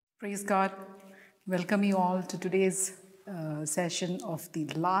Praise God. Welcome you all to today's session of the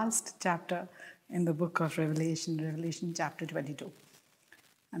last chapter in the book of Revelation, Revelation chapter 22.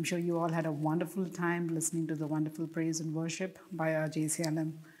 I'm sure you all had a wonderful time listening to the wonderful praise and worship by our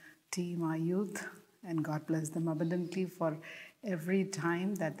JCLM team, our youth, and God bless them abundantly for every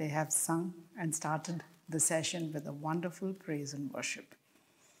time that they have sung and started the session with a wonderful praise and worship.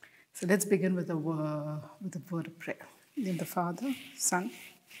 So let's begin with a word of prayer. In the name of the Father, Son,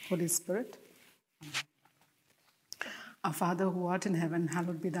 Holy Spirit. Our Father who art in heaven,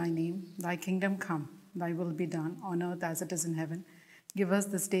 hallowed be thy name. Thy kingdom come, thy will be done, on earth as it is in heaven. Give us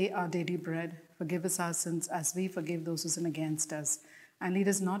this day our daily bread. Forgive us our sins as we forgive those who sin against us. And lead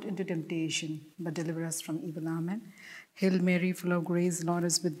us not into temptation, but deliver us from evil. Amen. Hail Mary, full of grace, the Lord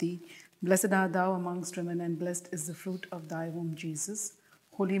is with thee. Blessed art thou amongst women, and blessed is the fruit of thy womb, Jesus.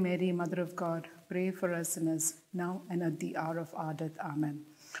 Holy Mary, Mother of God, pray for us sinners, now and at the hour of our death. Amen.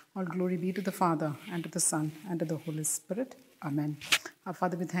 All glory be to the Father, and to the Son, and to the Holy Spirit. Amen. Our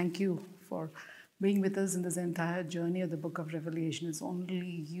Father, we thank you for being with us in this entire journey of the book of Revelation. It's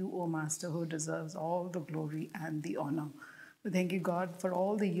only you, O Master, who deserves all the glory and the honor. We thank you, God, for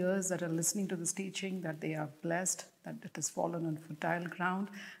all the years that are listening to this teaching, that they are blessed, that it has fallen on fertile ground,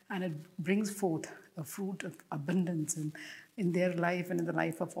 and it brings forth a fruit of abundance in their life and in the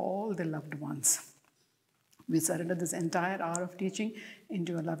life of all their loved ones. We surrender this entire hour of teaching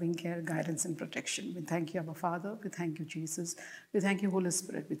into your loving care, guidance, and protection. We thank you, Abba Father. We thank you, Jesus. We thank you, Holy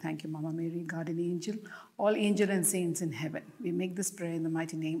Spirit. We thank you, Mama Mary, guardian angel, all angels and saints in heaven. We make this prayer in the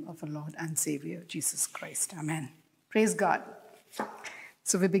mighty name of our Lord and Savior, Jesus Christ. Amen. Praise God.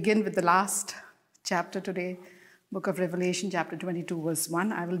 So we begin with the last chapter today, book of Revelation, chapter 22, verse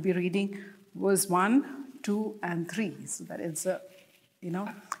 1. I will be reading verse 1, 2, and 3. So that it's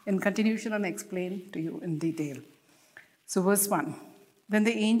in continuation and explain to you in detail. So verse 1. Then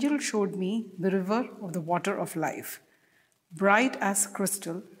the angel showed me the river of the water of life, bright as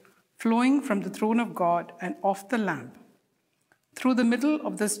crystal, flowing from the throne of God and of the Lamb, through the middle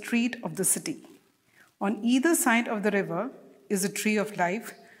of the street of the city. On either side of the river is a tree of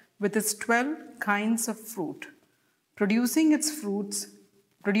life with its 12 kinds of fruit, producing its fruit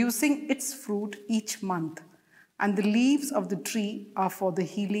each month. And the leaves of the tree are for the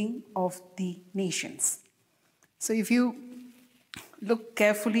healing of the nations. So if you look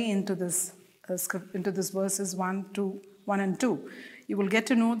carefully into this verses 1 and 2, you will get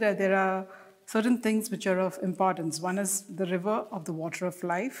to know that there are certain things which are of importance. One is the river of the water of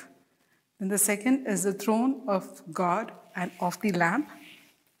life. Then the second is the throne of God and of the Lamb.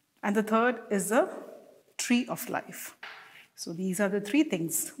 And the third is the tree of life. So these are the three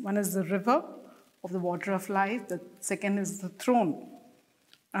things. One is the river of the water of life, the second is the throne,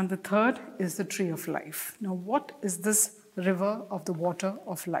 and the third is the tree of life. Now, what is this river of the water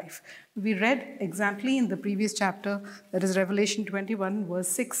of life? We read exactly in the previous chapter, that is Revelation 21, verse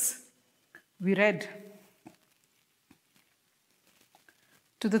 6. We read,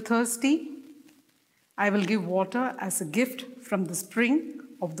 "To the thirsty, I will give water as a gift from the spring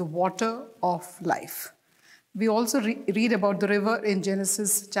of the water of life." We also read about the river in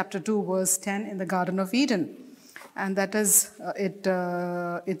Genesis chapter 2, verse 10 in the Garden of Eden. And that is,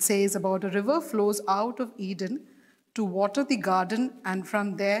 it says about a river flows out of Eden to water the garden, and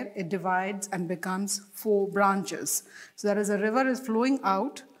from there it divides and becomes 4 branches. So that is, a river is flowing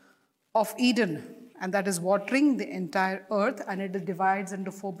out of Eden, and that is watering the entire earth, and it divides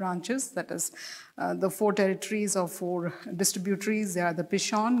into 4 branches. That is the 4 territories or 4 distributaries. They are the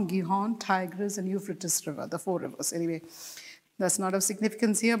Pishon, Gihon, Tigris, and Euphrates River, the 4 rivers. Anyway, that's not of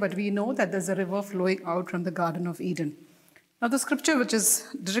significance here, but we know that there's a river flowing out from the Garden of Eden. Now, the scripture which is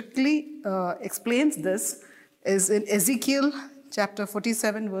directly explains this is in Ezekiel chapter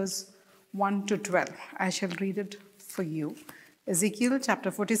 47, verse 1 to 12. I shall read it for you. Ezekiel chapter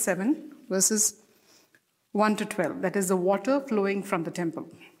 47, verses 1 to 12. That is the water flowing from the temple.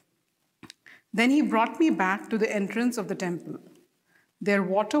 "Then he brought me back to the entrance of the temple. Their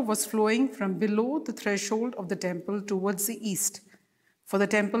water was flowing from below the threshold of the temple towards the east, for the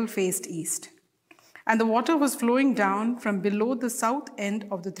temple faced east. And the water was flowing down from below the south end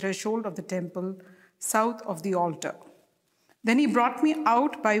of the threshold of the temple, south of the altar. Then he brought me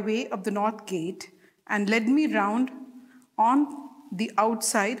out by way of the north gate and led me round on the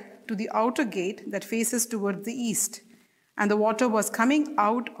outside to the outer gate that faces toward the east, and the water was coming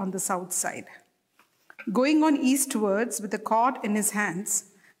out on the south side. Going on eastwards with a cord in his hands,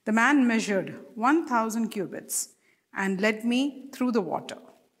 the man measured 1,000 cubits and led me through the water,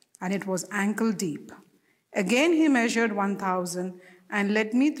 and it was ankle deep. Again he measured 1,000 and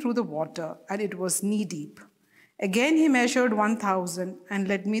led me through the water, and it was knee deep. Again he measured 1,000 and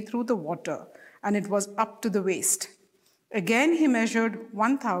led me through the water, and it was up to the waist. Again he measured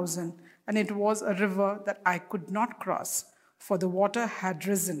 1,000, and it was a river that I could not cross, for the water had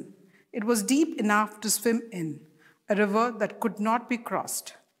risen. It was deep enough to swim in, a river that could not be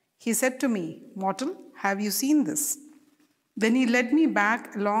crossed. He said to me, Mortal, have you seen this? Then he led me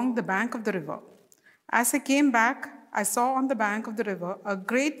back along the bank of the river. As I came back, I saw on the bank of the river a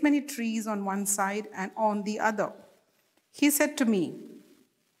great many trees on one side and on the other. He said to me,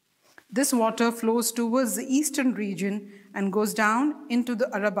 This water flows towards the eastern region and goes down into the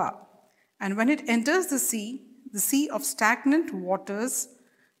Arabah. And when it enters the sea of stagnant waters,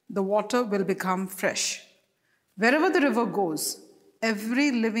 the water will become fresh. Wherever the river goes,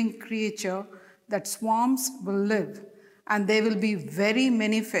 every living creature that swarms will live, and there will be very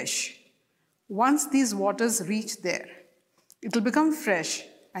many fish. Once these waters reach there, it will become fresh,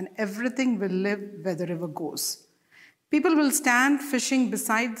 and everything will live where the river goes. People will stand fishing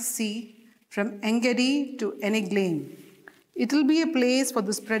beside the sea from Engedi to Eneglaim. It will be a place for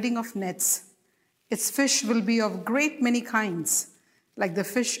the spreading of nets. Its fish will be of great many kinds, like the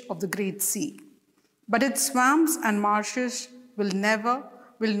fish of the great sea. But its swamps and marshes will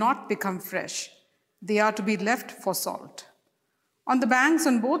not become fresh. They are to be left for salt. On the banks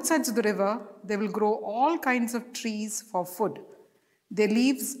on both sides of the river, there will grow all kinds of trees for food. Their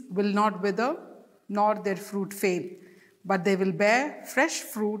leaves will not wither, nor their fruit fail, but they will bear fresh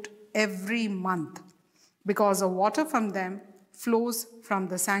fruit every month, because the water from them flows from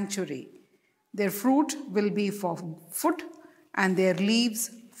the sanctuary. Their fruit will be for food, and their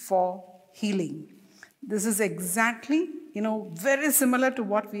leaves for healing. This is exactly, very similar to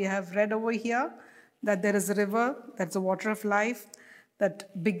what we have read over here, that there is a river, that's the water of life,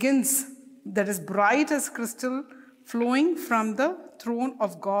 that begins, that is bright as crystal, flowing from the throne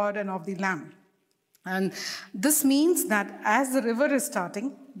of God and of the Lamb. And this means that as the river is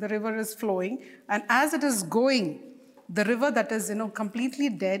starting, the river is flowing, and as it is going, the river that is, completely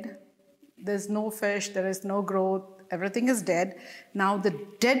dead, there's no fish, there is no growth, everything is dead. Now the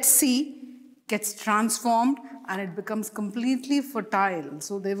Dead Sea gets transformed and it becomes completely fertile.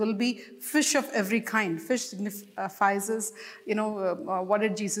 So there will be fish of every kind. Fish signifies, what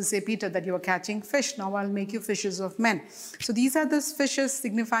did Jesus say, Peter, that you are catching fish. Now I'll make you fishers of men. So these are the fishes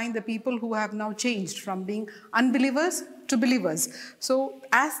signifying the people who have now changed from being unbelievers to believers. So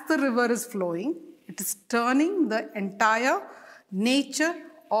as the river is flowing, it is turning the entire nature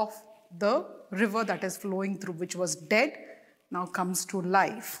of the river that is flowing through, which was dead, now comes to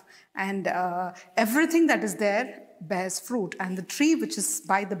life. And everything that is there bears fruit. And the tree which is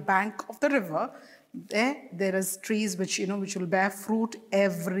by the bank of the river, there is trees which will bear fruit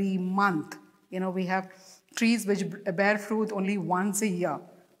every month. We have trees which bear fruit only once a year,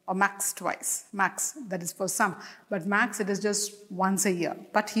 or max twice. Max, that is for some. But max, it is just once a year.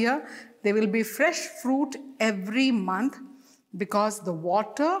 But here, there will be fresh fruit every month, because the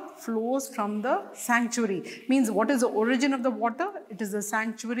water flows from the sanctuary. Means what is the origin of the water? It is the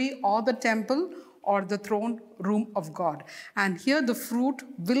sanctuary or the temple or the throne room of God. And here the fruit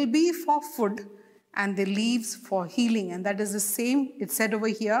will be for food and the leaves for healing. And that is the same, it said over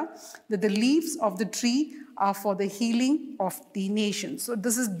here, that the leaves of the tree are for the healing of the nation. So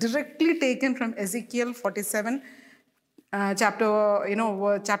this is directly taken from Ezekiel 47,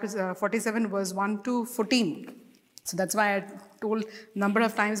 chapter 47, verse 1 to 14. So that's why I told a number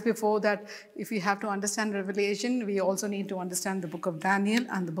of times before that if we have to understand Revelation, we also need to understand the book of Daniel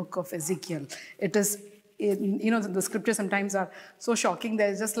and the book of Ezekiel. It is, the scriptures sometimes are so shocking.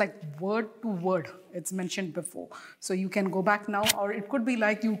 There's just like word to word it's mentioned before. So you can go back now, or it could be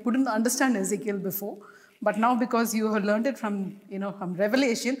like you couldn't understand Ezekiel before, but now because you have learned it from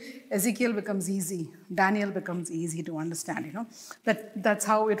Revelation, Ezekiel becomes easy. Daniel becomes easy to understand, That's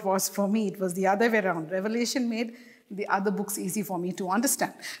how it was for me. It was the other way around. Revelation made the other books easy for me to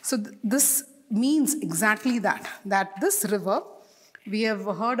understand. So this means exactly that this river, we have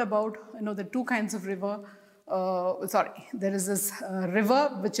heard about, the two kinds of river. There is this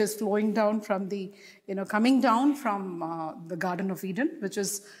river which is flowing down from the, coming down from the Garden of Eden, which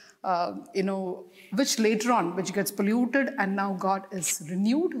is, which later on, which gets polluted, and now God is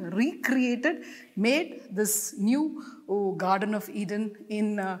renewed, recreated, made this new Garden of Eden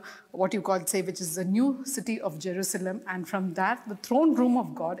in which is the new city of Jerusalem. And from that, the throne room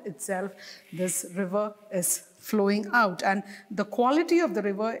of God itself, this river is flowing out. And the quality of the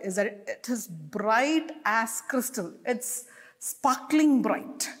river is that it is bright as crystal. It's sparkling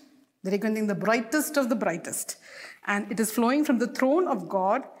bright. The brightest of the brightest. And it is flowing from the throne of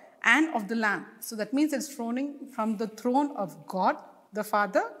God and of the Lamb. So that means it's flowing from the throne of God, the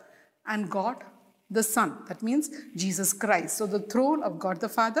Father, and God, the Son. That means Jesus Christ. So the throne of God the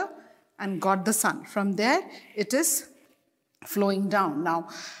Father and God the Son. From there, it is flowing down. Now,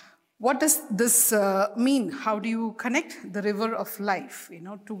 what does this mean? How do you connect the river of life,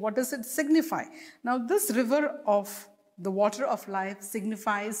 to what does it signify? Now, this river of the water of life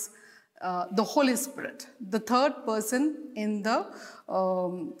signifies the Holy Spirit, the third person in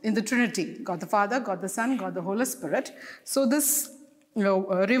the Trinity, God the Father, God the Son, God the Holy Spirit. So this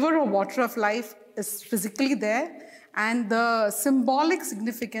river or water of life is physically there, and the symbolic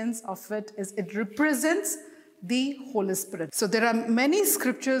significance of it is it represents the Holy Spirit. So there are many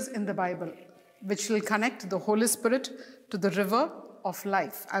scriptures in the Bible which will connect the Holy Spirit to the river of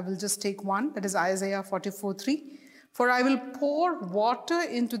life. I will just take one, that is Isaiah 44:3. For I will pour water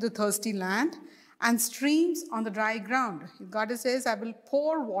into the thirsty land and streams on the dry ground. God says, I will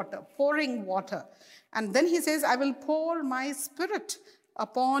pour water, pouring water. And then he says, I will pour my spirit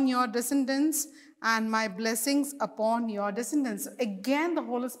upon your descendants and my blessings upon your descendants. Again, the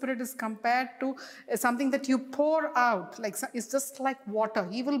Holy Spirit is compared to something that you pour out. It's just like water.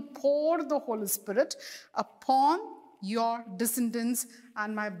 He will pour the Holy Spirit upon your descendants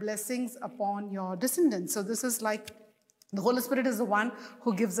and my blessings upon your descendants. So this is like the Holy Spirit is the one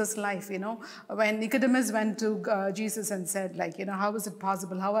who gives us life, When Nicodemus went to Jesus and said, how is it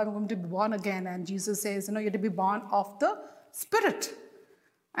possible? How am I going to be born again? And Jesus says, you have to be born of the Spirit.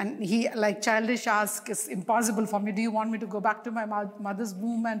 And he, childish, asks, it's impossible for me. Do you want me to go back to my mother's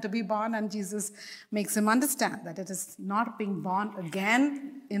womb and to be born? And Jesus makes him understand that it is not being born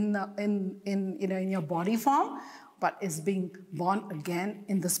again in your body form, but is being born again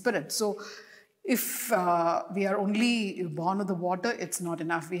in the Spirit. So if we are only born of the water, it's not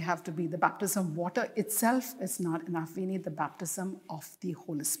enough. We have to be the baptism. Water itself is not enough. We need the baptism of the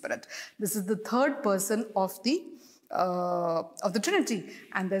Holy Spirit. This is the third person of the Trinity.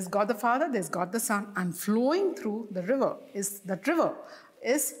 And there's God the Father, there's God the Son, and flowing through the river is the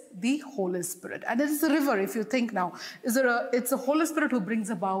Holy Spirit. And it is a river, if you think now. It's the Holy Spirit who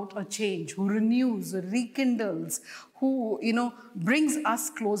brings about a change, who renews, rekindles, who, brings us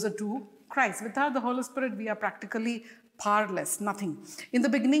closer to Christ. Without the Holy Spirit, we are practically powerless, nothing. In the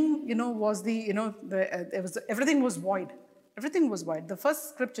beginning, everything was void. Everything was void. The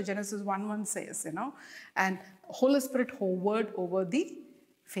first scripture, Genesis 1:1 says, and Holy Spirit hovered over the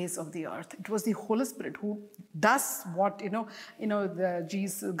face of the earth. It was the Holy Spirit who does what,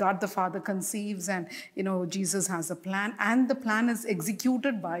 God the Father conceives, and, Jesus has a plan, and the plan is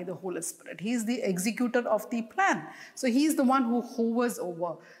executed by the Holy Spirit. He is the executor of the plan. So he is the one who hovers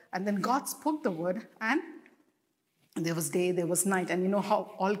over. And then God spoke the word, and there was day, there was night. And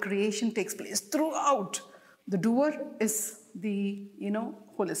how all creation takes place throughout. The doer is the,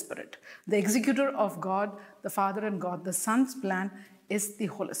 Holy Spirit. The executor of God, the Father, and God, the Son's plan is the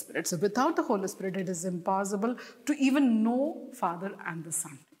Holy Spirit. So without the Holy Spirit, it is impossible to even know Father and the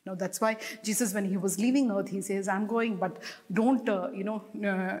Son. That's why Jesus, when he was leaving earth, he says, I'm going, but don't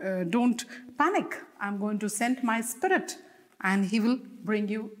panic. I'm going to send my Spirit, and he will bring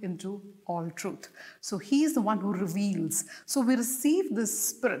you into all truth. So he is the one who reveals. So we receive this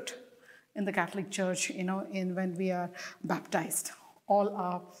Spirit in the Catholic Church, when we are baptized. All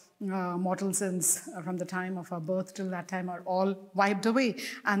our mortal sins from the time of our birth till that time are all wiped away.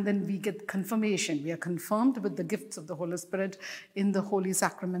 And then we get confirmation. We are confirmed with the gifts of the Holy Spirit in the holy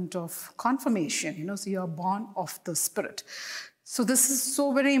sacrament of confirmation. So you are born of the Spirit. So this is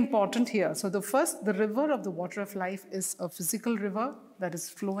so very important here. So the river of the water of life is a physical river that is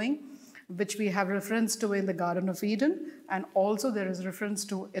flowing, which we have reference to in the Garden of Eden, and also there is reference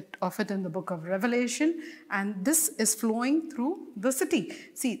to it in the book of Revelation, and this is flowing through the city.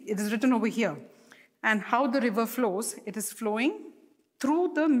 See, it is written over here. And how the river flows, it is flowing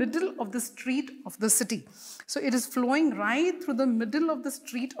through the middle of the street of the city. So it is flowing right through the middle of the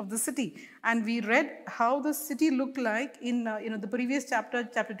street of the city. And we read how the city looked like in the previous chapter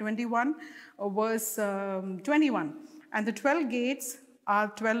 21, verse 21. And the 12 gates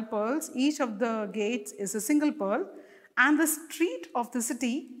are 12 pearls. Each of the gates is a single pearl, and the street of the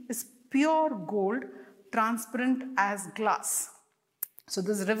city is pure gold, transparent as glass. So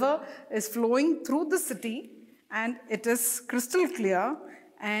this river is flowing through the city, and it is crystal clear,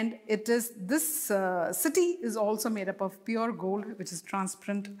 and this city is also made up of pure gold, which is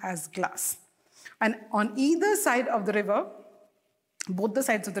transparent as glass. And on either side of the river, both the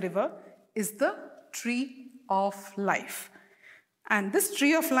sides of the river, is the tree of life. And this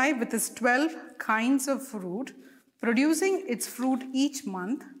tree of life, with its 12 kinds of fruit, producing its fruit each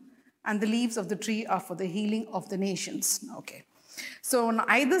month, and the leaves of the tree are for the healing of the nations. Okay. So on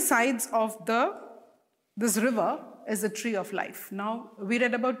either sides of this river, is the tree of life. Now, we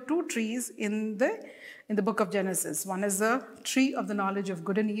read about two trees in the book of Genesis. One is the tree of the knowledge of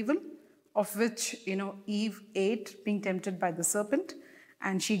good and evil, of which, Eve ate, being tempted by the serpent,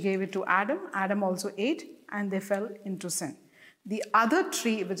 and she gave it to Adam. Adam also ate, and they fell into sin. The other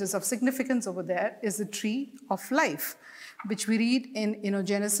tree, which is of significance over there, is the tree of life, which we read in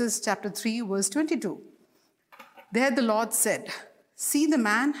Genesis chapter 3, verse 22. There the Lord said, "See, the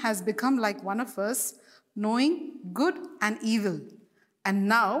man has become like one of us, knowing good and evil. And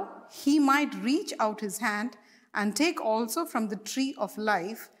now he might reach out his hand and take also from the tree of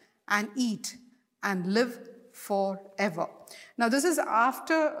life and eat and live forever." Now, this is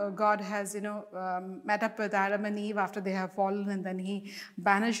after God has, met up with Adam and Eve after they have fallen, and then he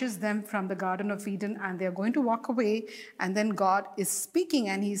banishes them from the Garden of Eden, and they're going to walk away. And then God is speaking,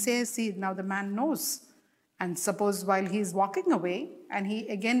 and he says, "See, now the man knows." And suppose while he's walking away and he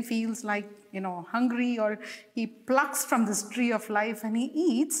again feels like, hungry, or he plucks from this tree of life and he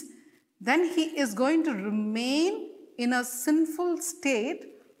eats, then he is going to remain in a sinful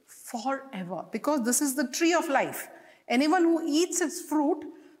state forever, because this is the tree of life. Anyone who eats its fruit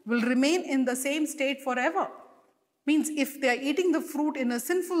will remain in the same state forever. Means if they are eating the fruit in a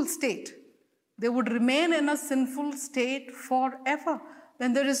sinful state, they would remain in a sinful state forever.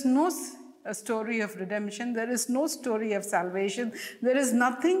 Then there is no a story of redemption. There is no story of salvation. There is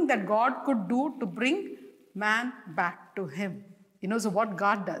nothing that God could do to bring man back to him. So what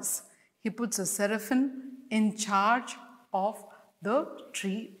God does, he puts a seraphim in charge of the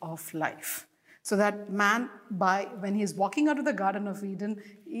tree of life. So that man, when he is walking out of the Garden of Eden,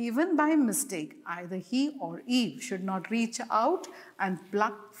 even by mistake, either he or Eve should not reach out and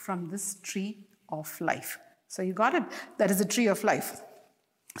pluck from this tree of life. So you got it. That is the tree of life.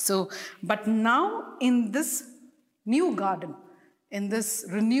 So, but now in this new garden, in this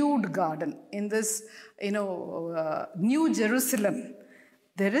renewed garden, in this, New Jerusalem,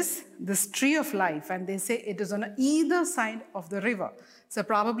 there is this tree of life, and they say it is on either side of the river. So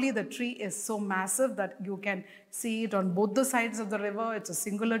probably the tree is so massive that you can see it on both the sides of the river. It's a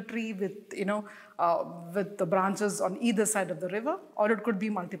singular tree with, with the branches on either side of the river, or it could be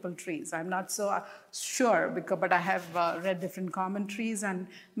multiple trees. I'm not so sure, but I have read different commentaries, and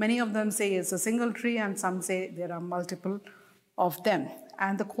many of them say it's a single tree, and some say there are multiple of them.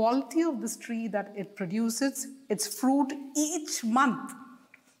 And the quality of this tree that it produces, its fruit each month.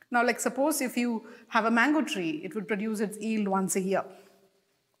 Now, like suppose if you have a mango tree, it would produce its yield once a year.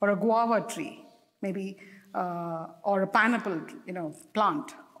 Or a guava tree, maybe, or a pineapple,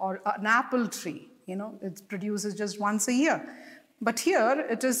 plant, or an apple tree, it produces just once a year. But here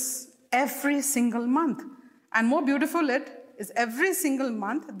it is every single month. And more beautiful it is, every single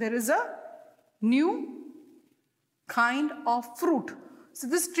month there is a new kind of fruit. So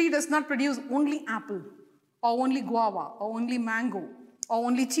this tree does not produce only apple, or only guava, or only mango, or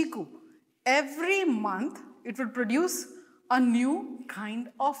only chiku. Every month it will produce a new kind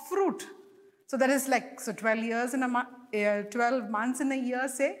of fruit. So that is 12 years in a month, 12 months in a year,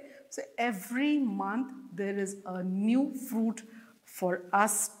 say. So every month there is a new fruit for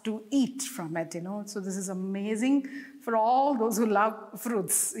us to eat from it, So this is amazing for all those who love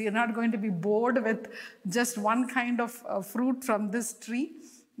fruits. You're not going to be bored with just one kind of fruit from this tree.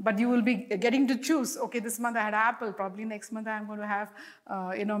 But you will be getting to choose, okay, this month I had apple, probably next month I'm going to have,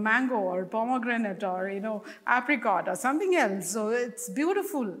 mango or pomegranate or, apricot or something else. So it's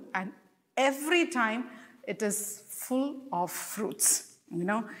beautiful. And every time it is full of fruits,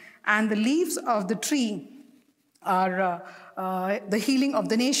 And the leaves of the tree are the healing of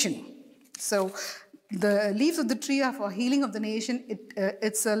the nation. So the leaves of the tree are for healing of the nation.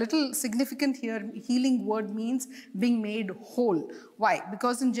 It's a little significant here. Healing word means being made whole. Why?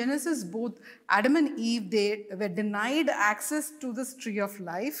 Because in Genesis, both Adam and Eve, they were denied access to this tree of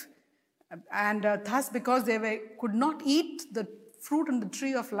life. And thus, because they could not eat the fruit on the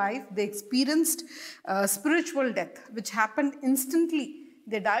tree of life, they experienced spiritual death, which happened instantly.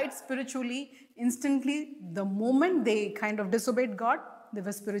 They died spiritually instantly. The moment they kind of disobeyed God, they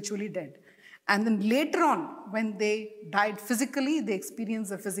were spiritually dead. And then later on, when they died physically, they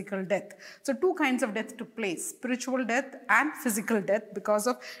experienced a physical death. So two kinds of death took place, spiritual death and physical death because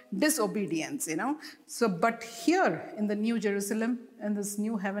of disobedience, So, but here in the New Jerusalem, in this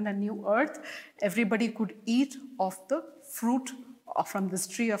new heaven and new earth, everybody could eat of the fruit from this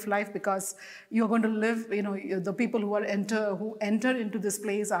tree of life, because you're going to live, the people who enter into this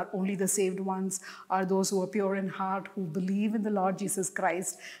place are only the saved ones, are those who are pure in heart, who believe in the Lord Jesus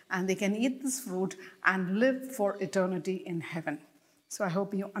Christ, and they can eat this fruit and live for eternity in heaven. So I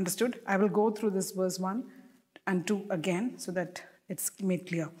hope you understood. I will go through this verse 1 and 2 again, so that It's made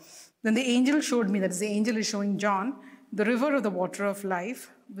clear. Then the angel showed me, that is, the angel is showing John, the river of the water of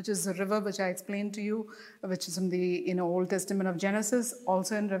life, which is the river which I explained to you, which is in the Old Testament of Genesis,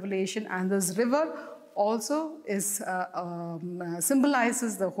 also in Revelation. And this river also is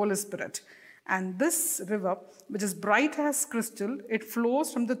symbolizes the Holy Spirit. And this river, which is bright as crystal, it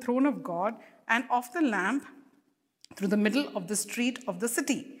flows from the throne of God and of the Lamb through the middle of the street of the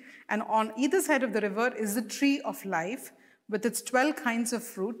city. And on either side of the river is the tree of life, with its 12 kinds of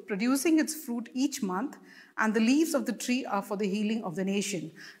fruit, producing its fruit each month, and the leaves of the tree are for the healing of the nation.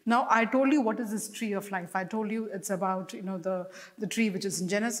 Now, I told you what is this tree of life. I told you it's about the tree which is in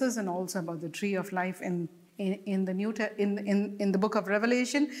Genesis, and also about the tree of life in the book of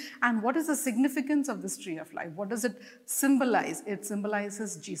Revelation. And what is the significance of this tree of life? What does it symbolize? It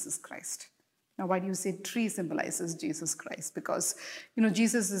symbolizes Jesus Christ. Now, why do you say tree symbolizes Jesus Christ? Because,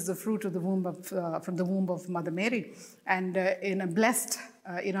 Jesus is the fruit of the womb from the womb of Mother Mary. And in a blessed,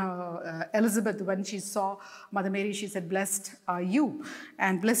 Elizabeth, when she saw Mother Mary, she said, "Blessed are you,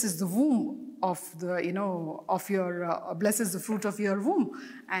 and blessed is the womb of blessed is the fruit of your womb."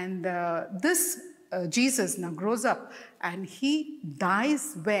 And this Jesus now grows up, and he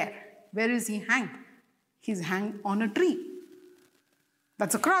dies where? Where is he hanged? He's hanged on a tree.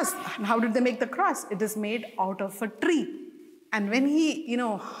 That's a cross. And how did they make the cross? It is made out of a tree. And when he,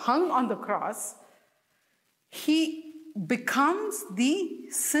 hung on the cross, he becomes the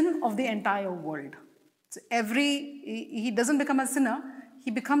sin of the entire world. So he doesn't become a sinner,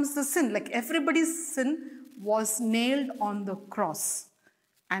 he becomes the sin. Like everybody's sin was nailed on the cross.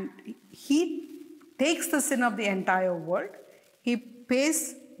 And he takes the sin of the entire world. He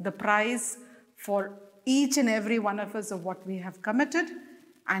pays the price for each and every one of us of what we have committed.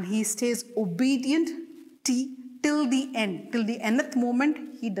 And he stays obedient till the end. Till the nth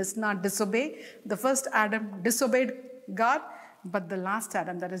moment, he does not disobey. The first Adam disobeyed God, but the last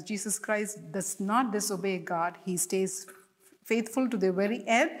Adam, that is Jesus Christ, does not disobey God. He stays faithful to the very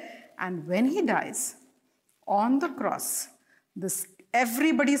end. And when he dies on the cross,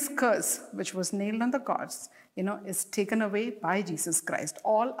 everybody's curse, which was nailed on the cross, is taken away by Jesus Christ.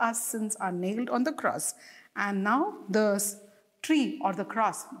 All our sins are nailed on the cross. And now the tree or the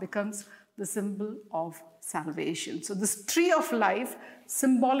cross becomes the symbol of salvation. So this tree of life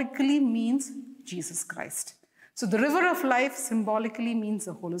symbolically means Jesus Christ. So the river of life symbolically means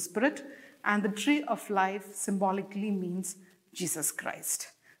the Holy Spirit, and the tree of life symbolically means Jesus Christ.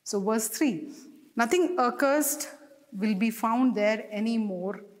 So verse 3, nothing accursed will be found there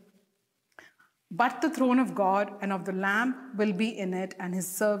anymore, but the throne of God and of the Lamb will be in it, and his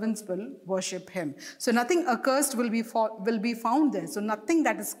servants will worship him. So nothing accursed will be found there. So nothing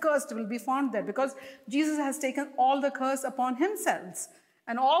that is cursed will be found there, because Jesus has taken all the curse upon himself.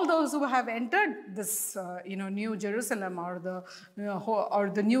 And all those who have entered this, New Jerusalem or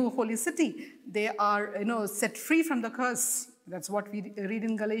the new holy city, they are, set free from the curse. That's what we read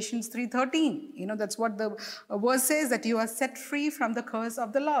in Galatians 3:13. That's what the verse says, that you are set free from the curse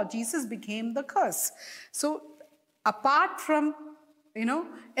of the law. Jesus became the curse. So apart from,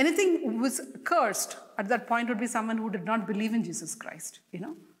 anything was cursed at that point would be someone who did not believe in Jesus Christ,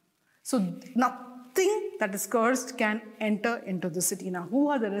 So nothing that is cursed can enter into the city. Now, who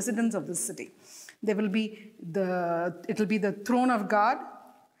are the residents of this city? It will be the throne of God,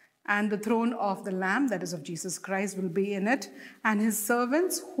 and the throne of the Lamb, that is of Jesus Christ, will be in it, and his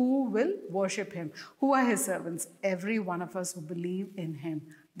servants who will worship him. Who are his servants? Every one of us who believe in him.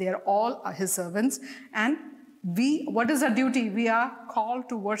 They are all his servants. And what is our duty? We are called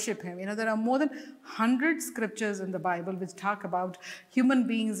to worship him. There are more than 100 scriptures in the Bible which talk about human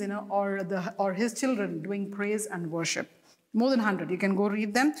beings, or his children doing praise and worship. More than 100. You can go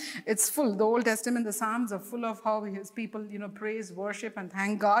read them. It's full. The Old Testament, the Psalms are full of how his people, praise, worship, and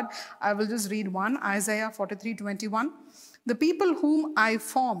thank God. I will just read one. Isaiah 43:21. The people whom I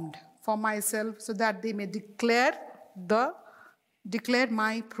formed for myself, so that they may declare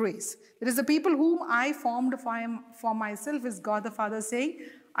my praise. It is the people whom I formed for myself, is God the Father saying,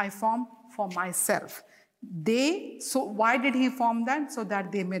 I form for myself. So why did he form that? So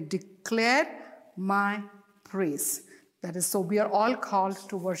that they may declare my praise. That is, so we are all called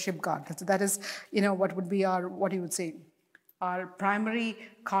to worship God. That is, what would be our primary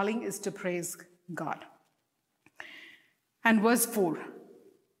calling is to praise God. And verse 4,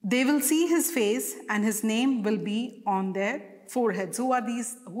 they will see his face, and his name will be on their foreheads. Who are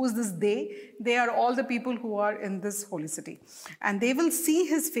these? Who is this they? They are all the people who are in this holy city. And they will see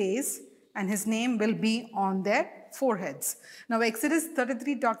his face, and his name will be on their foreheads. Now, Exodus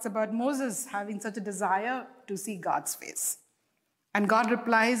 33 talks about Moses having such a desire to see God's face. And God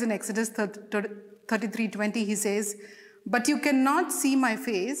replies in Exodus 33:20, he says, But you cannot see my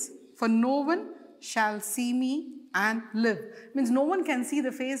face, for no one shall see me and live. Means no one can see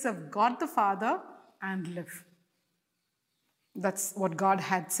the face of God the Father and live. That's what God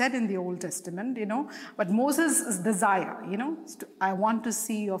had said in the Old Testament, But Moses' desire, I want to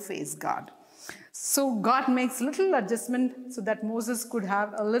see your face, God. So God makes little adjustment so that Moses could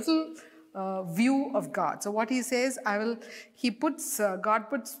have a little view of God. So what he says, God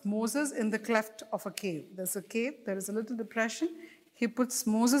puts Moses in the cleft of a cave. There's a cave, there is a little depression. He puts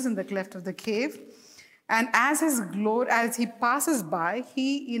Moses in the cleft of the cave. And as he passes by,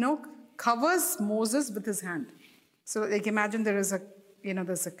 he, covers Moses with his hand. So like imagine there's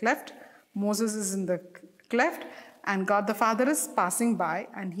a cleft. Moses is in the cleft and God the Father is passing by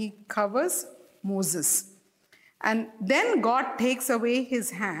and he covers Moses. And then God takes away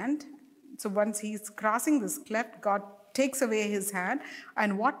his hand. So once he's crossing this cleft, God takes away his hand.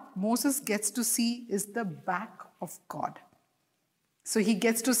 And what Moses gets to see is the back of God. So he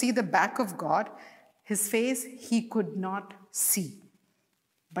gets to see the back of God. His face he could not see.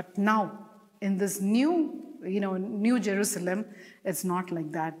 But now in this New Jerusalem, it's not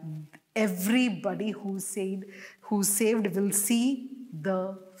like that. Everybody who's saved will see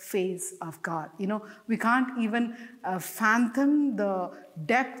the face of God. We can't even fathom the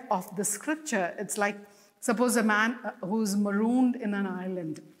depth of the scripture. It's like, suppose a man who's marooned in an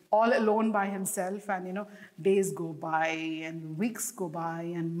island, all alone by himself, and days go by and weeks go by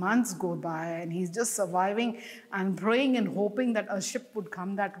and months go by, and he's just surviving and praying and hoping that a ship would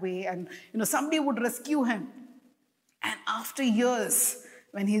come that way and somebody would rescue him. And after years,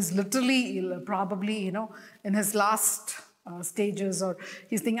 when he's literally probably in his last stages, or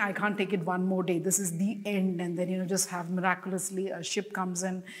he's thinking, I can't take it one more day, this is the end, and then just have miraculously a ship comes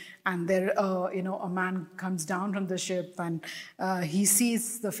in, and there a man comes down from the ship, and he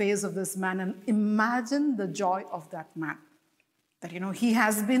sees the face of this man, and imagine the joy of that man, that he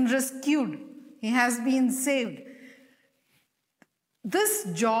has been rescued, he has been saved. This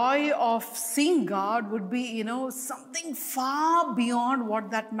joy of seeing God would be something far beyond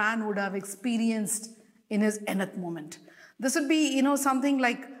what that man would have experienced in his nth moment. This would be, something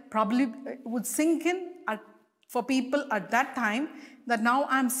like probably would sink in for people at that time, that now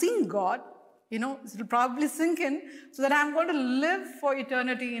I'm seeing God, it will probably sink in, so that I'm going to live for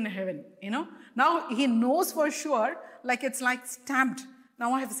eternity in heaven, Now he knows for sure, like it's like stamped.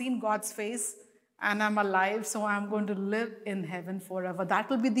 Now I have seen God's face and I'm alive, so I'm going to live in heaven forever. That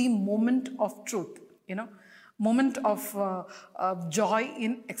will be the moment of truth, moment of joy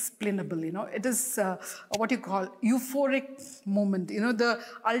inexplainable. It is what you call euphoric moment. The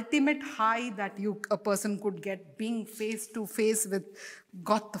ultimate high that a person could get, being face to face with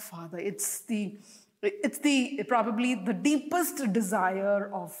God the Father. It's probably the deepest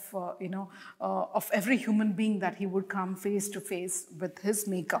desire of every human being, that he would come face to face with his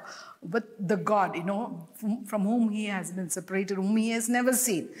Maker, with the God, from whom he has been separated, whom he has never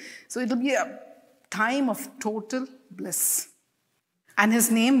seen. So it will be a time of total bliss. And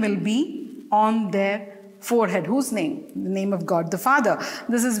his name will be on their forehead. Whose name? The name of God the Father.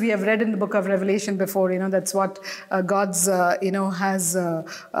 This is, we have read in the book of Revelation before, that's what God's, has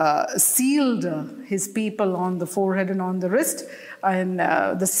sealed his people on the forehead and on the wrist. And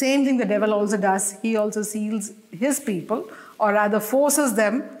the same thing the devil also does. He also seals his people, or rather forces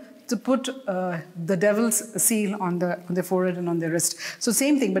them to put the devil's seal on the forehead and on the wrist. So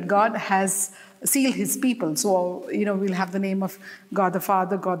same thing, but God has sealed his people. So, we'll have the name of God the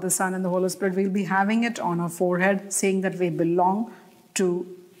Father, God the Son, and the Holy Spirit. We'll be having it on our forehead, saying that we belong to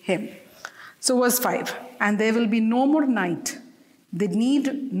him. So verse 5, and there will be no more night. They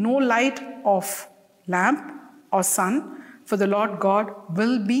need no light of lamp or sun, for the Lord God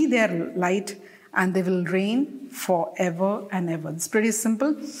will be their light, and they will reign forever and ever. It's pretty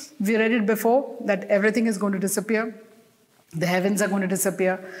simple. We read it before, that everything is going to disappear. The heavens are going to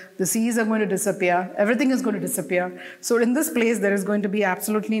disappear. The seas are going to disappear. Everything is going to disappear. So in this place, there is going to be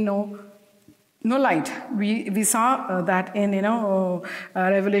absolutely no light. We saw that in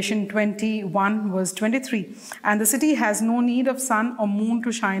Revelation 21 verse 23. And the city has no need of sun or moon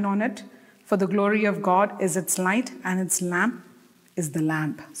to shine on it, for the glory of God is its light, and its lamp is the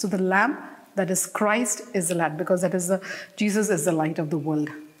lamp. So the lamp, that is Christ, is the light, because Jesus is the light of the world.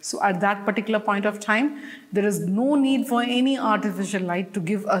 So at that particular point of time, there is no need for any artificial light to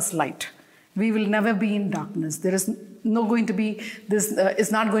give us light. We will never be in darkness. There is not going to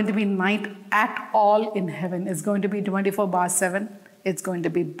be night at all in heaven. It's going to be 24/7. It's going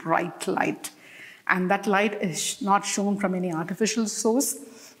to be bright light. And that light is not shown from any artificial source,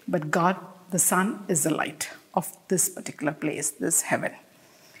 but God, the Son, is the light of this particular place, this heaven.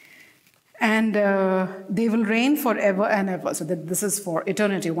 And they will reign forever and ever. So that this is for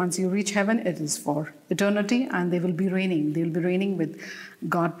eternity. Once you reach heaven, it is for eternity, and they will be reigning. They will be reigning with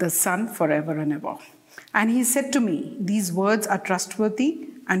God the Son forever and ever. And he said to me, these words are trustworthy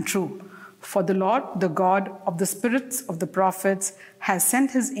and true. For the Lord, the God of the spirits of the prophets, has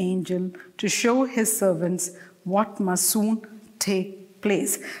sent his angel to show his servants what must soon take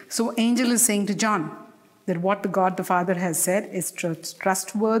place. So angel is saying to John that what the God the Father has said is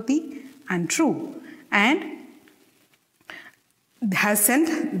trustworthy and true, and has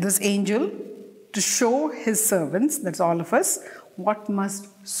sent this angel to show his servants, that's all of us, what must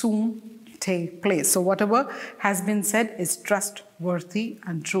soon take place. So whatever has been said is trustworthy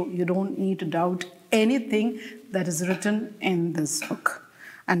and true. You don't need to doubt anything that is written in this book.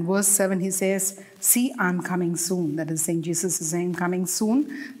 And verse 7, he says, see, I'm coming soon. That is saying, Jesus is saying, coming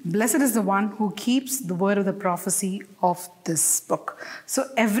soon. Blessed is the one who keeps the word of the prophecy of this book. So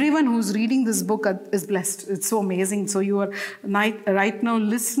everyone who's reading this book is blessed. It's so amazing. So you are right now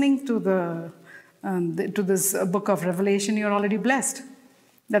listening to to this book of Revelation. You're already blessed.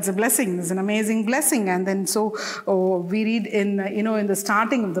 That's a blessing. It's an amazing blessing. And then we read in the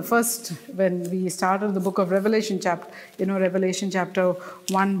starting of the first, when we started the book of Revelation Revelation chapter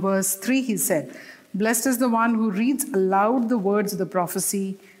 1 verse 3, he said, blessed is the one who reads aloud the words of the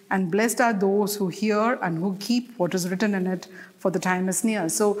prophecy, and blessed are those who hear and who keep what is written in it, for the time is near.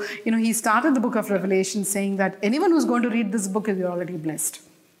 So, he started the book of Revelation saying that anyone who's going to read this book is already blessed.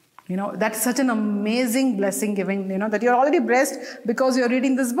 That's such an amazing blessing giving, that you're already blessed because you're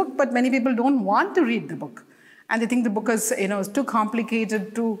reading this book, but many people don't want to read the book. And they think the book is, is too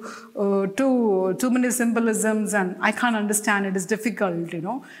complicated, too many symbolisms, and I can't understand it. It's difficult,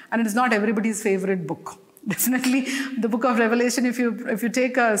 and it's not everybody's favorite book. Definitely, the book of Revelation, if you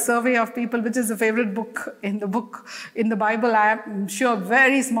take a survey of people, which is the favorite book in the Bible, I am sure a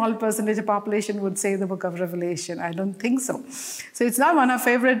very small percentage of population would say the book of Revelation. I don't think so. So it's not one of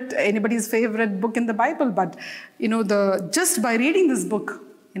anybody's favorite book in the Bible, but just by reading this book,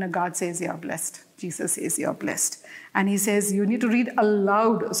 God says you are blessed. Jesus says you are blessed. And he says you need to read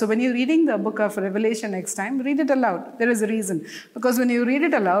aloud. So when you're reading the book of Revelation next time, read it aloud. There is a reason. Because when you read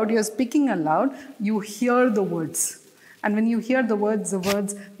it aloud, you're speaking aloud, you hear the words. And when you hear the words,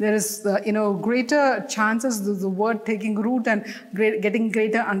 there is, greater chances of the word taking root and getting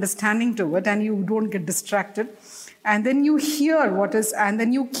greater understanding to it, and you don't get distracted. And then you hear and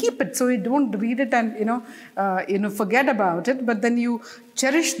then you keep it. So you don't read it and, forget about it, but then you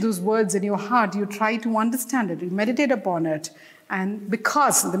cherish those words in your heart. You try to understand it. You meditate upon it. And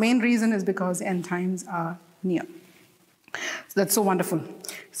the main reason is because end times are near. So that's so wonderful.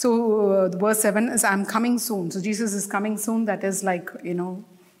 So verse 7 is, I'm coming soon. So Jesus is coming soon. That is like,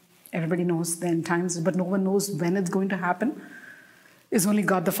 everybody knows the end times, but no one knows when it's going to happen. It's only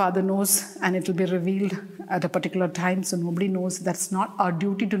God the Father knows, and it will be revealed at a particular time, so nobody knows. That's not our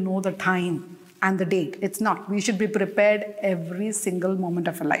duty to know the time and the date. It's not. We should be prepared every single moment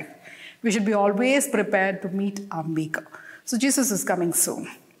of our life. We should be always prepared to meet our Maker. So Jesus is coming soon.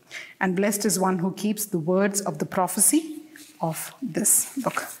 And blessed is one who keeps the words of the prophecy of this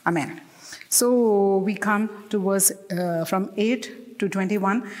book. Amen. So we come to verse from 8 to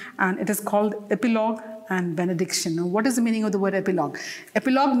 21, and it is called epilogue and benediction. Now, what is the meaning of the word epilogue?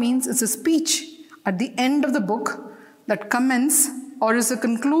 Epilogue means it's a speech at the end of the book that commences or is a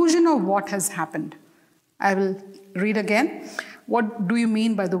conclusion of what has happened. I will read again. What do you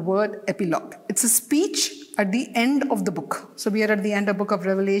mean by the word epilogue? It's a speech at the end of the book. So we are at the end of the book of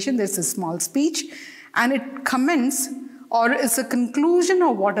Revelation. There's a small speech, and it commences or is a conclusion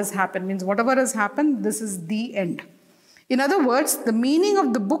of what has happened. Means whatever has happened, this is the end. In other words, the meaning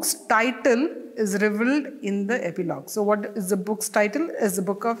of the book's title is revealed in the epilogue. So what is the book's title? Is the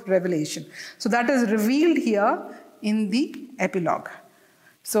book of Revelation. So that is revealed here in the epilogue.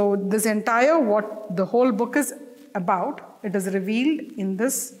 So this entire, what the whole book is about, it is revealed in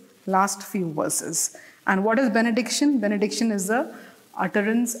this last few verses. And what is benediction? Benediction is the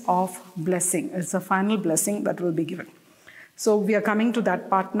utterance of blessing. It's the final blessing that will be given. So we are coming to that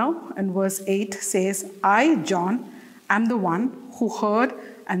part now. And verse 8 says, I, John, am the one who heard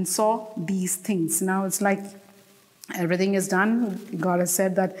and saw these things. Now it's like everything is done. God has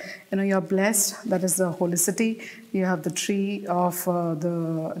said that, you're blessed. That is the holy city. You have the tree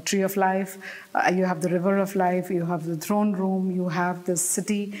of life. You have the river of life. You have the throne room. You have the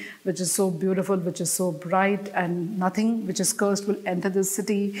city, which is so beautiful, which is so bright, and nothing which is cursed will enter the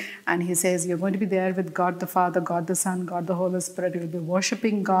city. And he says, you're going to be there with God the Father, God the Son, God the Holy Spirit. You will be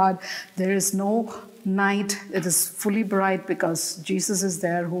worshiping God. There is no night. It is fully bright because Jesus is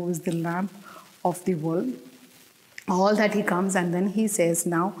there, who is the lamp of the world. All that he comes, and then he says,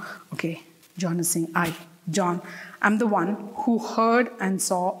 now, okay, John is saying, I, John, am the one who heard and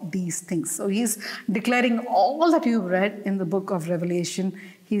saw these things. So he's declaring all that you've read in the book of Revelation.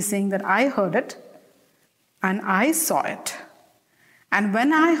 He's saying that I heard it and I saw it. And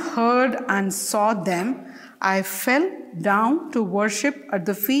when I heard and saw them, I fell down to worship at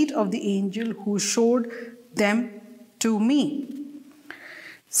the feet of the angel who showed them to me.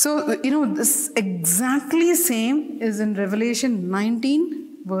 So, this exactly same is in Revelation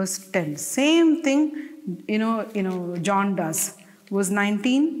 19, verse 10. Same thing, John does.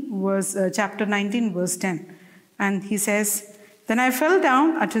 Chapter 19, verse 10. And he says, then I fell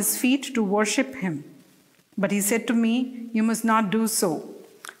down at his feet to worship him. But he said to me, you must not do so.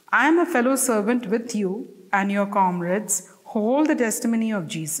 I am a fellow servant with you and your comrades who hold the testimony of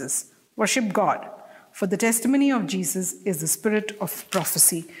Jesus. Worship God. For the testimony of Jesus is the spirit of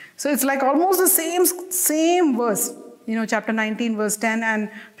prophecy. So it's like almost the same verse. Chapter 19, verse 10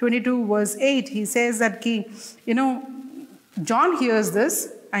 and 22, verse 8. He says that, John hears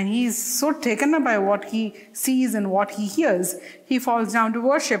this and he's so taken up by what he sees and what he hears, he falls down to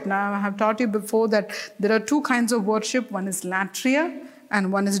worship. Now, I have taught you before that there are two kinds of worship. One is latria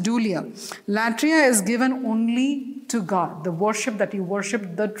and one is dulia. Latria is given only to God, the worship that you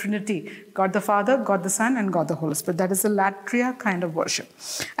worship the Trinity, God the Father, God the Son, and God the Holy Spirit. That is a latria kind of worship.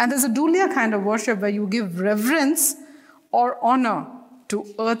 And there's a dulia kind of worship where you give reverence or honor to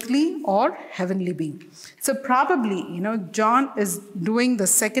earthly or heavenly being. So probably, John is doing the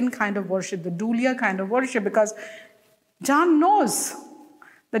second kind of worship, the dulia kind of worship, because John knows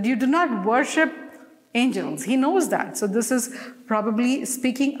that you do not worship angels. He knows that. So this is probably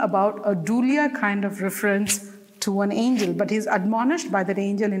speaking about a dulia kind of reference to an angel. But he's admonished by that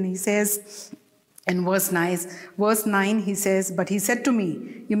angel, and he says in verse 9, he says, but he said to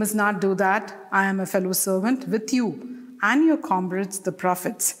me, you must not do that. I am a fellow servant with you and your comrades, the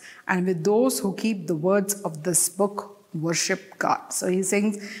prophets, and with those who keep the words of this book, worship God. So he's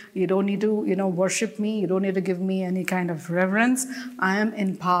saying, you don't need to, worship me. You don't need to give me any kind of reverence. I am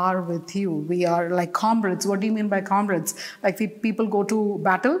in par with you. We are like comrades. What do you mean by comrades? Like people go to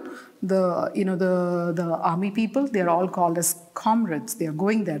battle, the army people, they're all called as comrades. They are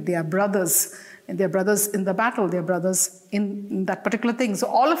going there. They are brothers. And they're brothers in the battle. They're brothers in that particular thing. So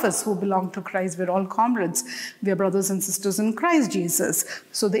all of us who belong to Christ, we're all comrades. We are brothers and sisters in Christ Jesus.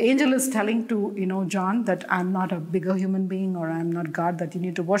 So the angel is telling to, John that I'm not a bigger human being or I'm not God, that you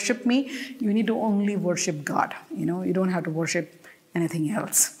need to worship me. You need to only worship God. You don't have to worship anything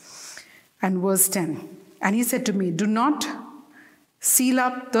else. And verse 10, and he said to me, do not seal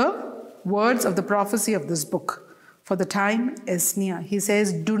up the words of the prophecy of this book, for the time is near. He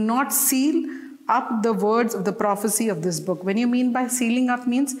says, do not seal up the words of the prophecy of this book. When you mean by sealing up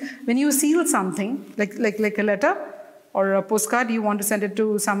means when you seal something, like a letter or a postcard, you want to send it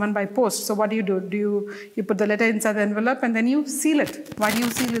to someone by post. So what do? You put the letter inside the envelope and then you seal it. Why do you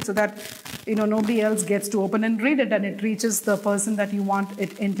seal it? So that nobody else gets to open and read it, and it reaches the person that you want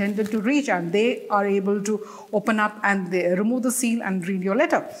it intended to reach, and they are able to open up and they remove the seal and read your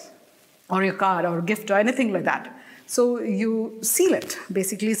letter or your card or gift or anything like that. So you seal it,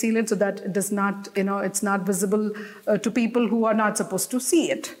 basically seal it so that it does not, it's not visible to people who are not supposed to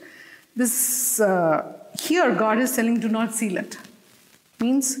see it. This, here God is telling do not seal it.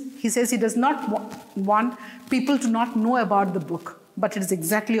 Means he says he does not want people to not know about the book, but it is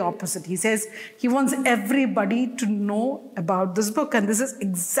exactly opposite. He says he wants everybody to know about this book, and this is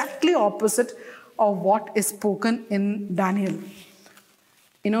exactly opposite of what is spoken in Daniel.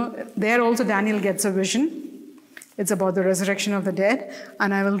 There also Daniel gets a vision. It's about the resurrection of the dead,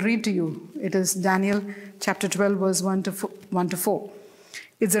 and I will read to you. It is Daniel chapter 12, verse 1 to 4.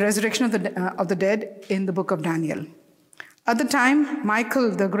 It's the resurrection of the dead in the book of Daniel. At the time,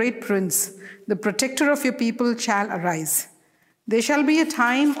 Michael, the great prince, the protector of your people, shall arise. There shall be a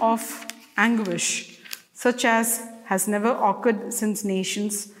time of anguish, such as has never occurred since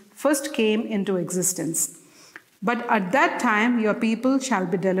nations first came into existence. But at that time, your people shall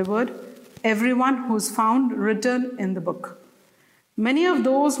be delivered, everyone who is found written in the book. Many of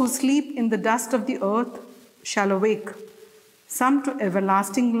those who sleep in the dust of the earth shall awake, some to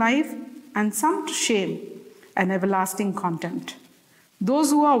everlasting life and some to shame and everlasting contempt.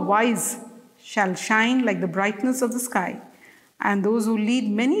 Those who are wise shall shine like the brightness of the sky, and those who lead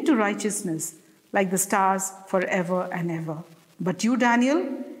many to righteousness like the stars forever and ever. But you,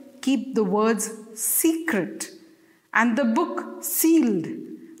 Daniel, keep the words secret and the book sealed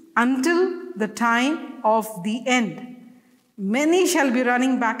until the time of the end. Many shall be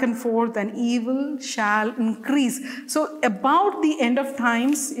running back and forth, and evil shall increase. So about the end of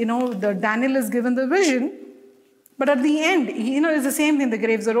times, the Daniel is given the vision But at the end, it's the same thing. The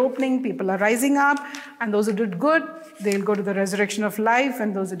graves are opening, people are rising up, and those who did good, they'll go to the resurrection of life,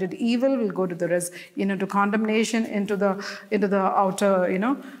 and those who did evil will go to the to condemnation, into the outer,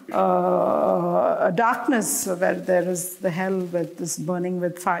 darkness, where there is the hell with this burning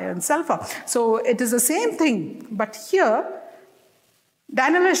with fire and sulfur. So it is the same thing. But here,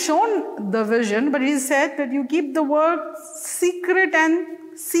 Daniel has shown the vision, but he said that you keep the word secret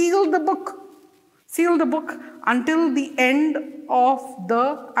and seal the book. Seal the book until the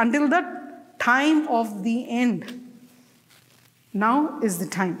time of the end. Now is the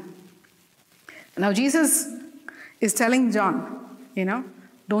time. Now Jesus is telling John,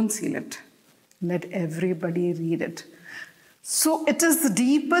 don't seal it. Let everybody read it. So it is the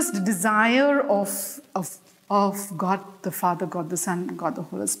deepest desire of God the Father, God the Son, God the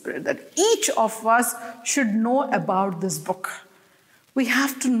Holy Spirit, that each of us should know about this book. We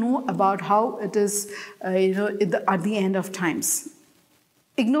have to know about how it is, at the end of times.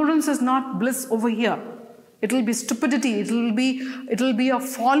 Ignorance is not bliss over here. It will be stupidity. It will be a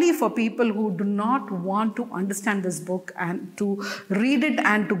folly for people who do not want to understand this book and to read it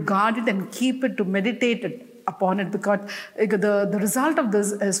and to guard it and keep it, to meditate upon it, because the result of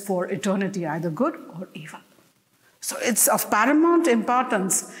this is for eternity, either good or evil. So it's of paramount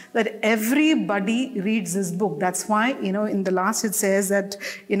importance that everybody reads this book. That's why, in the last it says that,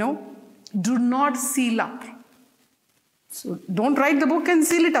 do not seal up. So don't write the book and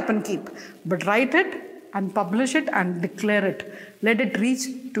seal it up and keep, but write it and publish it and declare it. Let it reach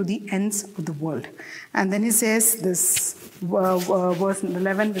to the ends of the world. And then he says this verse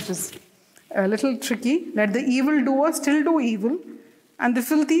 11, which is a little tricky. Let the evildoer still do evil, and the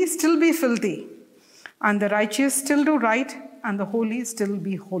filthy still be filthy, and the righteous still do right, and the holy still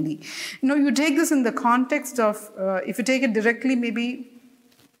be holy. You take this in the context of, if you take it directly, maybe,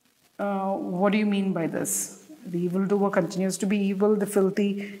 what do you mean by this? The evildoer continues to be evil, the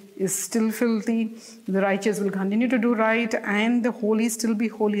filthy is still filthy, the righteous will continue to do right, and the holy still be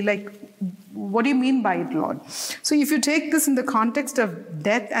holy. Like, what do you mean by it, Lord? So if you take this in the context of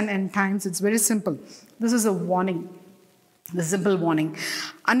death and end times, it's very simple. This is a warning. The simple warning.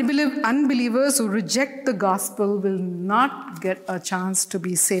 Unbelievers who reject the gospel will not get a chance to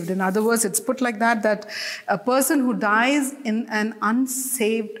be saved. In other words, it's put like that a person who dies in an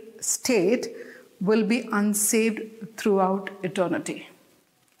unsaved state will be unsaved throughout eternity.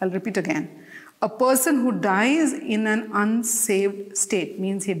 I'll repeat again. A person who dies in an unsaved state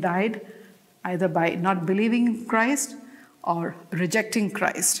means he died either by not believing in Christ or rejecting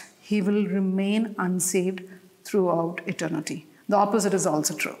Christ. He will remain unsaved throughout eternity. The opposite is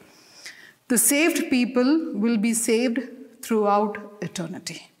also true. The saved people will be saved throughout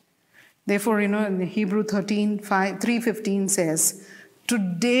eternity. Therefore, in the Hebrew 3:15 says,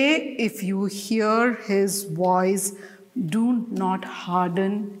 today, if you hear his voice, do not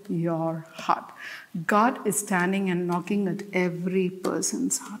harden your heart. God is standing and knocking at every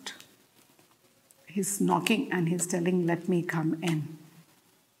person's heart. He's knocking and he's telling, let me come in.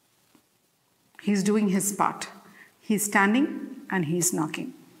 He's doing his part. He's standing and he's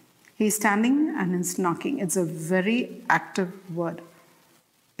knocking. He's standing and he's knocking. It's a very active word.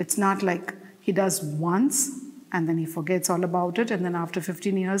 It's not like he does once and then he forgets all about it, and then after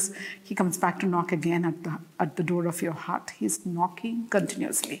 15 years, he comes back to knock again at the door of your heart. He's knocking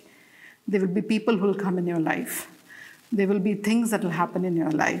continuously. There will be people who will come in your life. There will be things that will happen in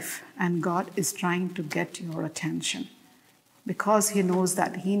your life, and God is trying to get your attention. Because he knows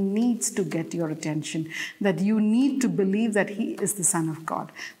that he needs to get your attention, that you need to believe that he is the Son of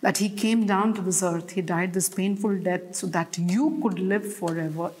God, that he came down to this earth, he died this painful death so that you could live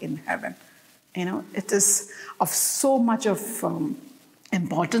forever in heaven. It is of so much of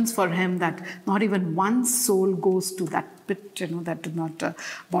importance for him that not even one soul goes to that pit, that not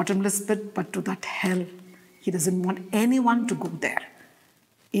bottomless pit, but to that hell. He doesn't want anyone to go there.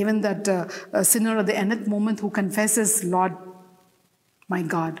 Even that sinner at the nth moment who confesses, Lord, my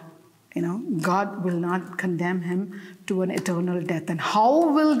God, God will not condemn him to an eternal death. And how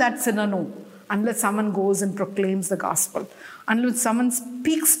will that sinner know? Unless someone goes and proclaims the gospel. Unless someone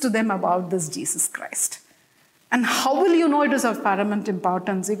speaks to them about this Jesus Christ. And how will you know it is of paramount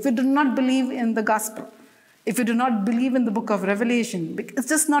importance if you do not believe in the gospel? If you do not believe in the book of Revelation? It's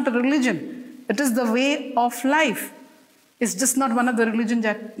just not a religion. It is the way of life. It's just not one of the religions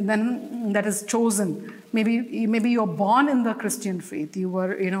that is chosen. Maybe you're born in the Christian faith. You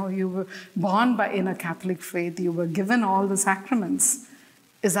were born in a Catholic faith. You were given all the sacraments.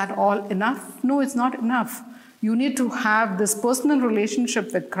 Is that all enough? No, it's not enough. You need to have this personal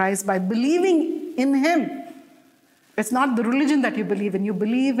relationship with Christ by believing in him. It's not the religion that you believe in. You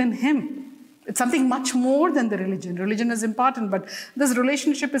believe in him. It's something much more than the religion. Religion is important, but this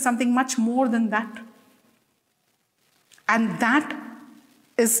relationship is something much more than that. And that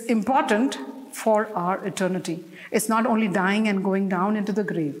is important for our eternity. It's not only dying and going down into the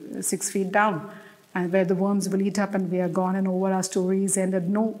grave, 6 feet down, and where the worms will eat up and we are gone and over, our stories ended.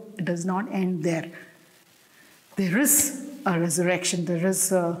 No, it does not end there. There is a resurrection. There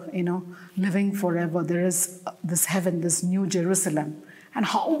is, living forever. There is this heaven, this new Jerusalem. And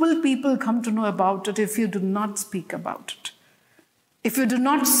how will people come to know about it if you do not speak about it? If you do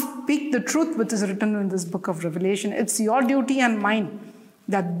not speak the truth which is written in this book of Revelation, it's your duty and mine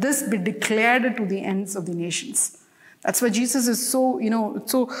that this be declared to the ends of the nations. That's why Jesus is so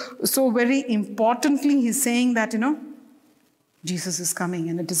very importantly, he's saying that, Jesus is coming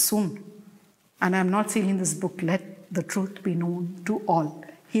and it is soon. And I'm not sealing this book. Let the truth be known to all.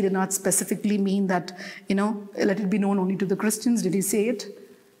 He did not specifically mean that, let it be known only to the Christians. Did he say it?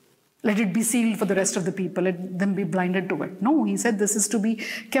 Let it be sealed for the rest of the people. Let them be blinded to it. No, he said this is to be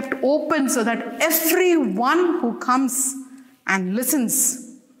kept open so that everyone who comes and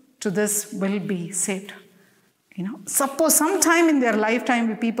listens to this will be saved. Suppose sometime in their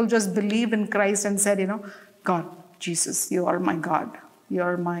lifetime people just believed in Christ and said, God, Jesus, you are my God. You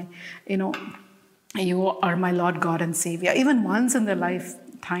are my, you are my Lord, God and Savior. Even once in their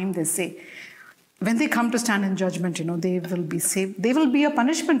lifetime, they say, when they come to stand in judgment, they will be saved. They will be a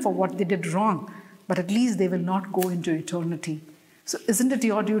punishment for what they did wrong, but at least they will not go into eternity. So isn't it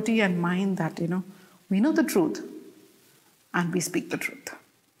your duty and mine that, we know the truth and we speak the truth.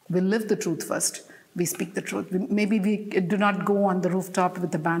 We live the truth first. We speak the truth. Maybe we do not go on the rooftop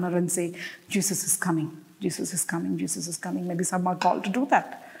with a banner and say, Jesus is coming. Jesus is coming. Jesus is coming. Maybe some are called to do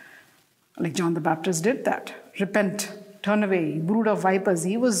that. Like John the Baptist did that. Repent, turn away, brood of vipers.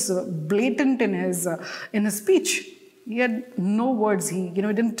 He was blatant in his speech. He had no words. He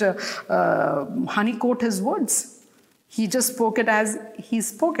didn't honeycoat his words. He just spoke it as he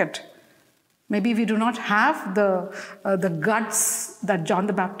spoke it. Maybe we do not have the guts that John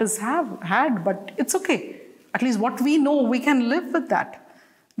the Baptist had, but it's okay. At least what we know, we can live with that.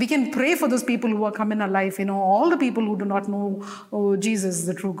 We can pray for those people who are come in our life, all the people who do not know Jesus,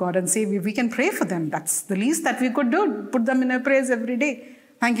 the true God and Savior. We can pray for them. That's the least that we could do. Put them in our prayers every day.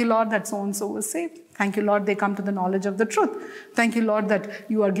 Thank you, Lord, that so-and-so was saved. Thank you, Lord, they come to the knowledge of the truth. Thank you, Lord, that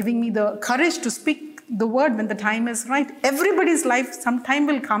you are giving me the courage to speak the word when the time is right. Everybody's life, some time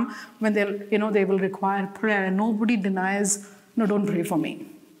will come when they will require prayer, and nobody denies, no, don't pray for me.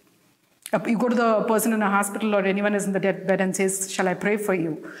 You go to the person in a hospital or anyone is in the deathbed and says, shall I pray for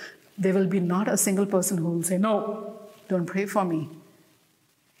you? There will be not a single person who will say, no, don't pray for me.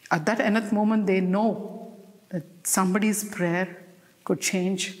 At that nth moment, they know that somebody's prayer could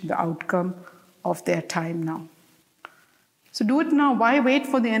change the outcome of their time now. So do it now. Why wait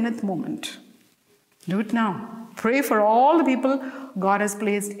for the nth moment? Do it now. Pray for all the people God has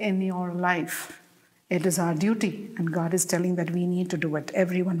placed in your life. It is our duty, and God is telling that we need to do it,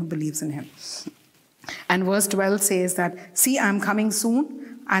 everyone who believes in Him. And verse 12 says that, see, I'm coming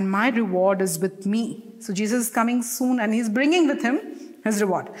soon, and my reward is with me. So Jesus is coming soon, and He's bringing with Him His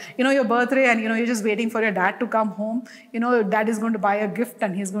reward. Your birthday, and you're just waiting for your dad to come home. Dad is going to buy a gift,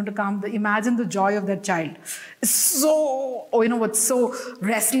 and he's going to come. Imagine the joy of that child. It's so, so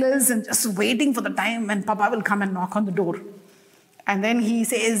restless and just waiting for the time when Papa will come and knock on the door. And then he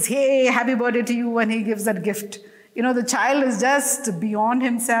says, hey, happy birthday to you, and he gives that gift. The child is just beyond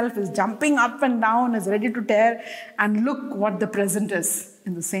himself, is jumping up and down, is ready to tear. And look what the present is.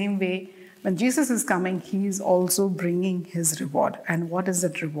 In the same way, when Jesus is coming, He is also bringing His reward. And what is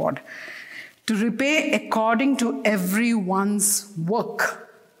that reward? To repay according to everyone's work.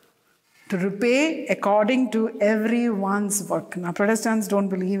 To repay according to everyone's work. Now, Protestants don't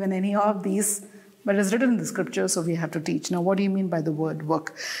believe in any of these, but it's written in the scripture, so we have to teach. Now, what do you mean by the word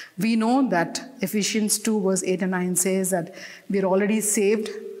work? We know that Ephesians 2 verse 8 and 9 says that we are already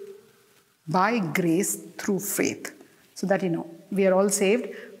saved by grace through faith. So that we are all saved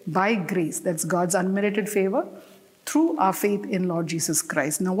by grace. That's God's unmerited favor through our faith in Lord Jesus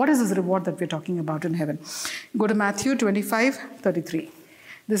Christ. Now, what is this reward that we're talking about in heaven? Go to Matthew 25:33.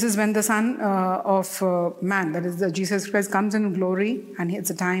 This is when the Son of Man, that is Jesus Christ, comes in glory, and it's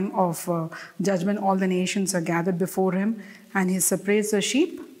a time of judgment. All the nations are gathered before Him, and He separates the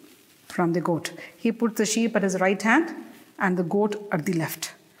sheep from the goat. He puts the sheep at His right hand and the goat at the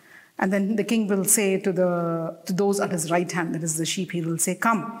left. And then the King will say to those at His right hand, that is the sheep, He will say,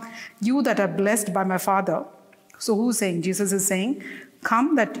 come, you that are blessed by my Father. So who's saying? Jesus is saying,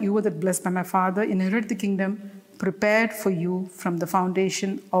 come, that you that are blessed by my Father, inherit the kingdom prepared for you from the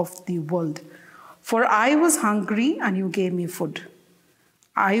foundation of the world. For I was hungry, and you gave me food.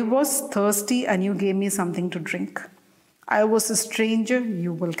 I was thirsty and you gave me something to drink. I was a stranger,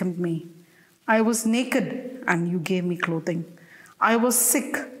 you welcomed me. I was naked and you gave me clothing. I was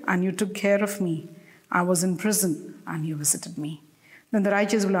sick and you took care of me. I was in prison and you visited me. Then the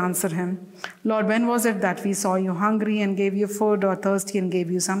righteous will answer him, Lord, when was it that we saw you hungry and gave you food, or thirsty and gave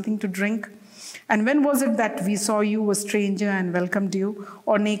you something to drink? And when was it that we saw you a stranger and welcomed you,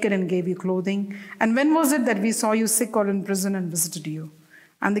 or naked and gave you clothing? And when was it that we saw you sick or in prison and visited you?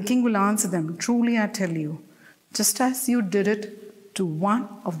 And the king will answer them, truly I tell you, just as you did it to one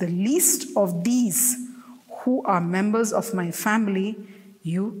of the least of these who are members of my family,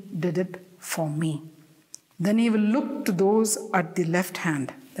 you did it for me. Then he will look to those at the left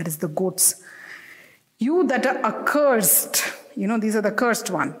hand, that is the goats. You that are accursed, these are the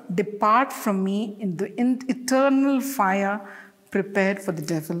cursed one, depart from me in the eternal fire prepared for the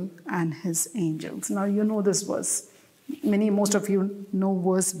devil and his angels. Now you know this verse. Most of you know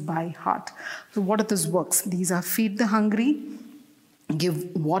verse by heart. So what are these works? These are feed the hungry,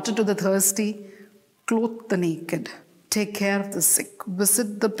 give water to the thirsty, clothe the naked, take care of the sick,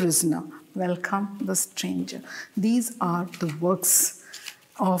 visit the prisoner, welcome the stranger. These are the works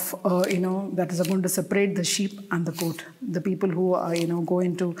of, that is going to separate the sheep and the goat. The people who are, go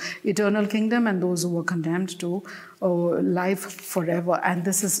into eternal kingdom and those who are condemned to life forever. And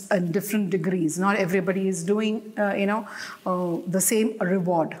this is in different degrees. Not everybody is doing, the same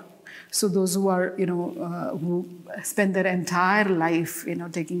reward. So those who are, who spend their entire life,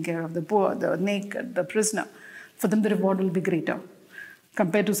 taking care of the poor, the naked, the prisoner, for them the reward will be greater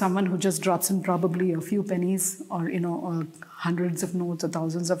compared to someone who just drops in probably a few pennies or, or hundreds of notes or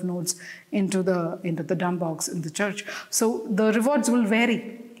thousands of notes into the dump box in the church. So the rewards will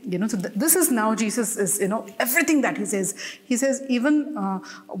vary. So this is now Jesus is, everything that he says. He says, even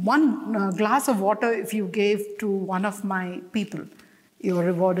one glass of water if you gave to one of my people, your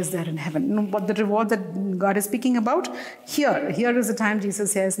reward is there in heaven. But the reward that God is speaking about, here is the time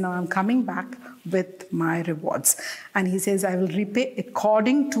Jesus says, now I'm coming back with my rewards. And he says, I will repay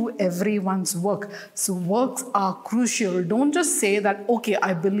according to everyone's work. So works are crucial. Don't just say that, okay,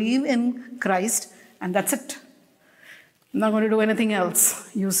 I believe in Christ and that's it. I'm not going to do anything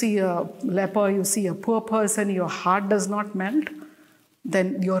else. You see a leper, you see a poor person, your heart does not melt,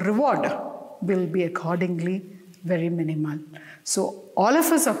 then your reward will be accordingly very minimal. So all of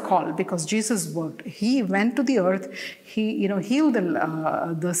us are called because Jesus worked. He went to the earth. He, healed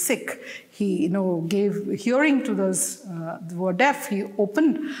the sick. He, gave hearing to those who were deaf. He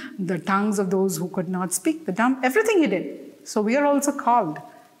opened the tongues of those who could not speak, the dumb, everything he did. So we are also called,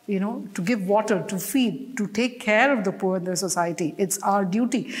 to give water, to feed, to take care of the poor in the society. It's our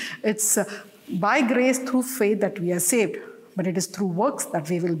duty. It's by grace through faith that we are saved. But it is through works that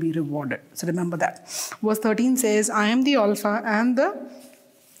we will be rewarded. So remember that. Verse 13 says, I am the Alpha and the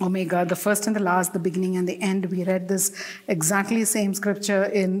Omega, the first and the last, the beginning and the end. We read this exactly same scripture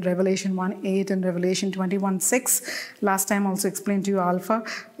in Revelation 1:8 and Revelation 21:6. Last time also explained to you, Alpha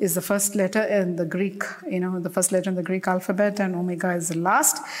is the first letter in the Greek, the first letter in the Greek alphabet, and Omega is the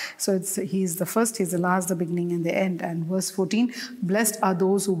last. So he's the first, he's the last, the beginning and the end. And verse 14, blessed are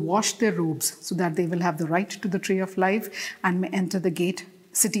those who wash their robes so that they will have the right to the tree of life and may enter the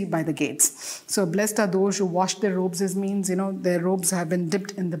city by the gates. So blessed are those who wash their robes. This means, their robes have been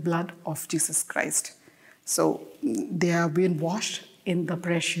dipped in the blood of Jesus Christ. So they have been washed in the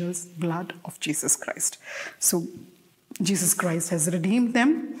precious blood of Jesus Christ. So Jesus Christ has redeemed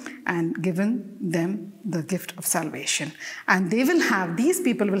them and given them the gift of salvation. And these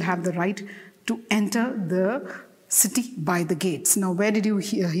people will have the right to enter the city by the gates. Now, where did you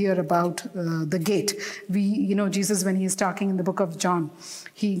hear about the gate? Jesus, when he is talking in the book of John,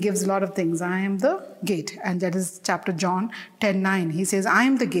 he gives a lot of things. I am the gate. And that is chapter John 10:9. He says, I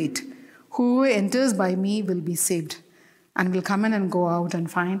am the gate. Whoever enters by me will be saved and will come in and go out and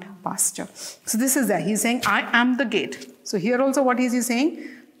find pasture. So this is that. He's saying, I am the gate. So here also what is he saying?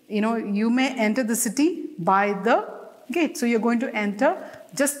 You may enter the city by the gate. So you're going to enter.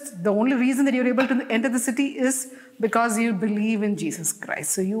 Just the only reason that you're able to enter the city is because you believe in Jesus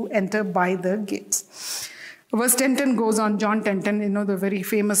Christ. So you enter by the gates. Verse 10 goes on, John 10:10, the very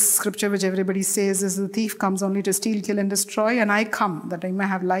famous scripture which everybody says is, the thief comes only to steal, kill and destroy, and I come that I may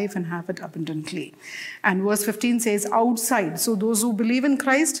have life and have it abundantly. And verse 15 says, outside. So those who believe in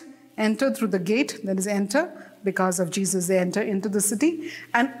Christ enter through the gate, that is enter. Because of Jesus, they enter into the city.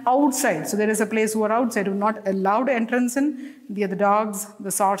 And outside, so there is a place who are outside, who are not allowed entrance in. They are the dogs, the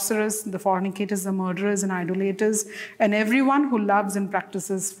sorcerers, the fornicators, the murderers and idolaters, and everyone who loves and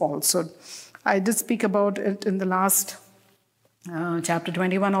practices falsehood. I did speak about it in the last chapter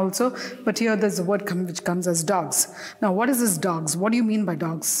 21 also, but here there's a word which comes as dogs. Now, what is this dogs? What do you mean by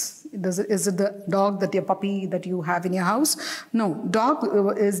dogs? Is it the dog that your puppy that you have in your house? No, dog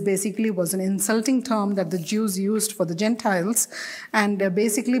was an insulting term that the Jews used for the Gentiles, and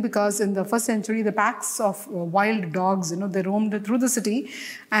basically because in the first century the packs of wild dogs, they roamed through the city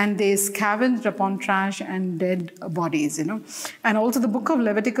and they scavenged upon trash and dead bodies, and also the book of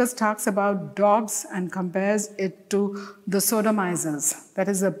Leviticus talks about dogs and compares it to the sodomizers, that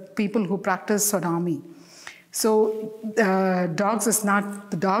is the people who practice sodomy. So dogs is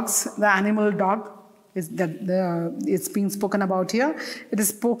not the dogs, the animal dog is that it's being spoken about here. It is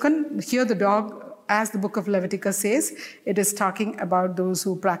spoken here, the dog, as the book of Leviticus says, it is talking about those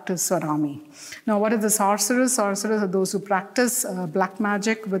who practice sodomy. Now, what are the sorcerers? Sorcerers are those who practice black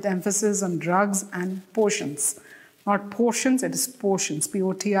magic with emphasis on drugs and potions. Not portions, it is potions,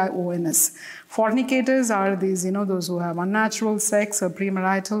 P-O-T-I-O-N-S. Fornicators are these, those who have unnatural sex or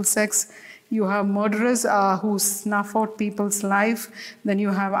premarital sex. You have murderers who snuff out people's life. Then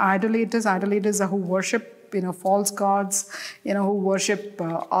you have idolaters. Idolaters are who worship, false gods, who worship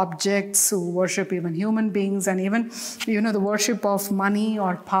objects, who worship even human beings, and even, the worship of money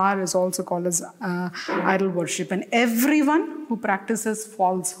or power is also called as idol worship. And everyone who practices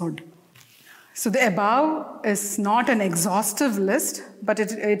falsehood. So the above is not an exhaustive list, but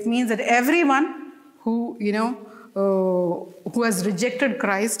it means that everyone who, who has rejected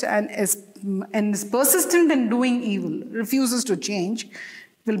Christ and is persistent in doing evil, refuses to change,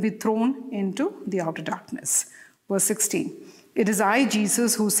 will be thrown into the outer darkness. Verse 16, it is I,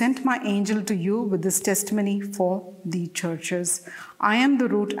 Jesus, who sent my angel to you with this testimony for the churches. I am the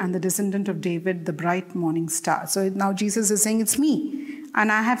root and the descendant of David, the bright morning star. So now Jesus is saying, it's me,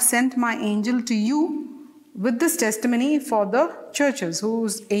 and I have sent my angel to you with this testimony for the churches,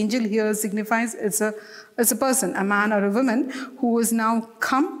 whose angel here signifies it's a person, a man or a woman who is now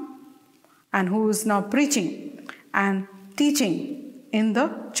come and who is now preaching and teaching in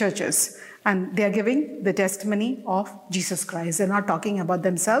the churches. And they are giving the testimony of Jesus Christ. They're not talking about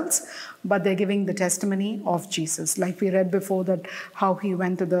themselves, but they're giving the testimony of Jesus. Like we read before that how he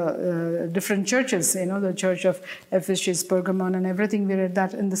went to the different churches, the church of Ephesus, Pergamon, and everything. We read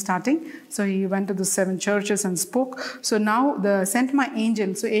that in the starting. So he went to the 7 churches and spoke. So now the sent my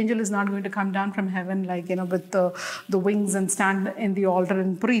angel. So angel is not going to come down from heaven like, with the wings and stand in the altar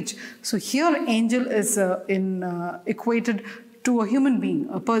and preach. So here angel is equated to a human being,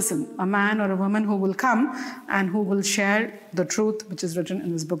 a person, a man or a woman who will come and who will share the truth which is written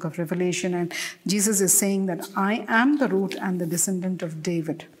in this book of Revelation. And Jesus is saying that I am the root and the descendant of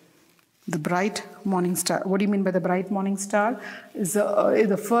David, the bright morning star. What do you mean by the bright morning star? Is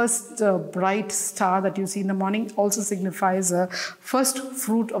the first bright star that you see in the morning also signifies a first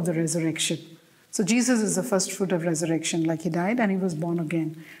fruit of the resurrection. So Jesus is the first fruit of resurrection, like he died and he was born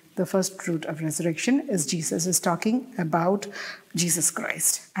again. The first fruit of resurrection is Jesus, is talking about Jesus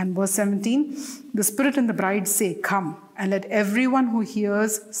Christ. And verse 17, the Spirit and the bride say, come. And let everyone who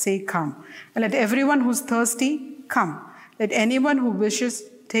hears say, come. And let everyone who's thirsty, come. Let anyone who wishes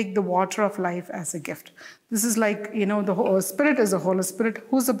take the water of life as a gift. This is like, the Spirit is the Holy Spirit.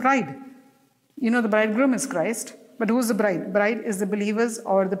 Who's the bride? The bridegroom is Christ. But who's the bride? Bride is the believers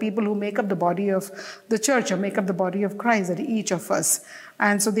or the people who make up the body of the church or make up the body of Christ, that each of us.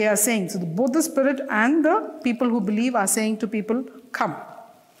 And so they are saying, so both the Spirit and the people who believe are saying to people, come.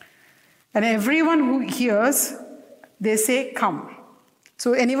 And everyone who hears, they say, come.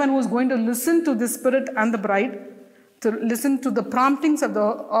 So anyone who is going to listen to the Spirit and the bride, to listen to the promptings of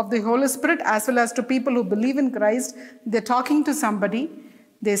the Holy Spirit as well as to people who believe in Christ, they're talking to somebody,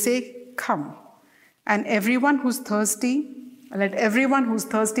 they say, come. And everyone who's thirsty, let everyone who's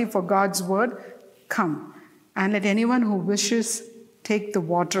thirsty for God's word come. And let anyone who wishes take the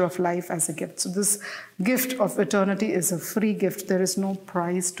water of life as a gift. So this gift of eternity is a free gift. There is no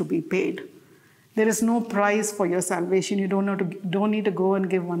price to be paid. There is no price for your salvation. You don't need to go and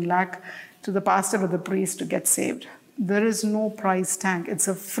give 1 lakh to the pastor or the priest to get saved. There is no price tag. It's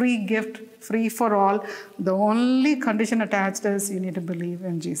a free gift, free for all. The only condition attached is you need to believe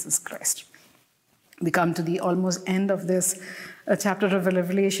in Jesus Christ. We come to the almost end of this chapter of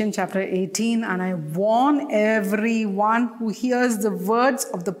Revelation, chapter 18, and I warn everyone who hears the words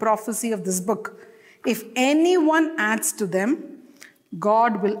of the prophecy of this book. If anyone adds to them,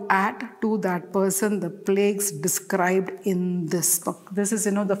 God will add to that person the plagues described in this book. This is,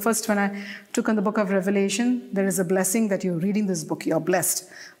 the first when I took on the book of Revelation, there is a blessing that you're reading this book, you're blessed.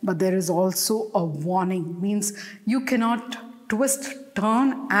 But there is also a warning, means you cannot twist,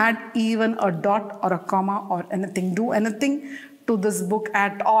 turn, add even a dot or a comma or anything, do anything to this book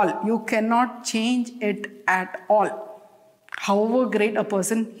at all. You cannot change it at all. However great a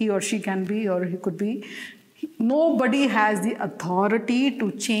person he or she can be or he could be, nobody has the authority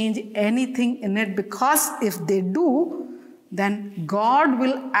to change anything in it, because if they do, then God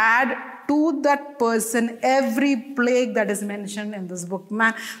will add to that person every plague that is mentioned in this book.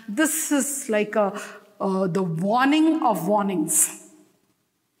 Man, this is like the warning of warnings.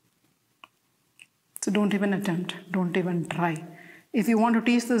 So don't even attempt, don't even try. If you want to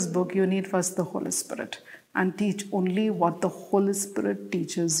teach this book, you need first the Holy Spirit, and teach only what the Holy Spirit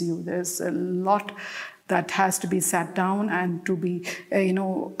teaches you. There's a lot that has to be sat down and to be,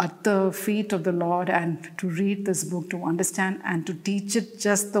 at the feet of the Lord, and to read this book, to understand and to teach it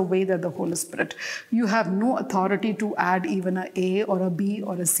just the way that the Holy Spirit. You have no authority to add even an A or a B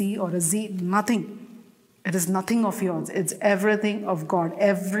or a C or a Z, nothing. It is nothing of yours. It's everything of God.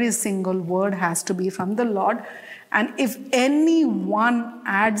 Every single word has to be from the Lord. And if anyone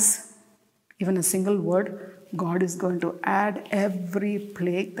adds even a single word, God is going to add every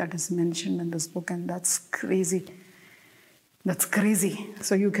plague that is mentioned in this book. And that's crazy. That's crazy.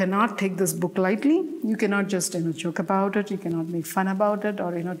 So you cannot take this book lightly. You cannot just joke about it. You cannot make fun about it,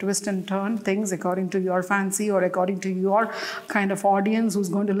 or twist and turn things according to your fancy or according to your kind of audience who's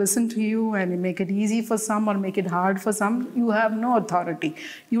going to listen to you, and make it easy for some or make it hard for some. You have no authority.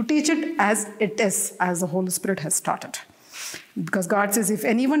 You teach it as it is, as the Holy Spirit has taught it. Because God says, if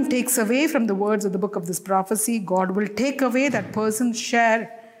anyone takes away from the words of the book of this prophecy, God will take away that person's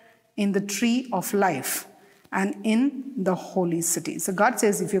share in the tree of life and in the holy city. So God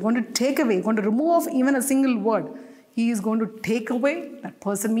says, if you're going to take away, you're going to remove even a single word, He is going to take away. That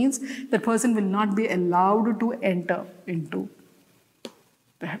person means that person will not be allowed to enter into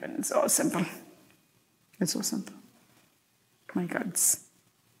the heaven. It's so simple. It's so simple. My God.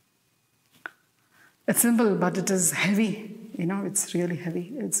 It's simple, but it is heavy. It's really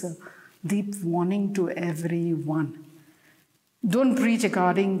heavy. It's a deep warning to everyone. Don't preach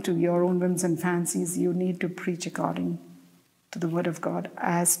according to your own whims and fancies. You need to preach according to the Word of God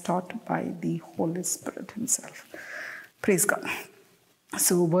as taught by the Holy Spirit Himself. Praise God.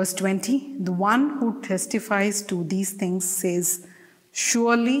 So verse 20, the one who testifies to these things says,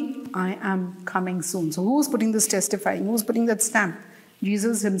 surely I am coming soon. So who's putting this testifying? Who's putting that stamp?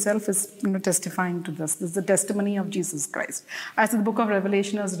 Jesus Himself is testifying to this. This is the testimony of Jesus Christ. As the book of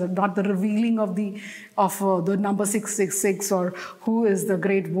Revelation is not the revealing of the number 666, or who is the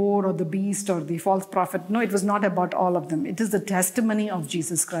great war or the beast or the false prophet. No, it was not about all of them. It is the testimony of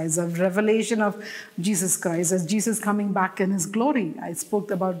Jesus Christ, the revelation of Jesus Christ as Jesus coming back in His glory. I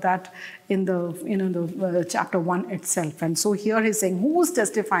spoke about that in the chapter 1 itself. And so here He's saying, who is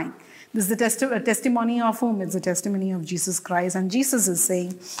testifying? This is the testimony of whom? It's the testimony of Jesus Christ. And Jesus is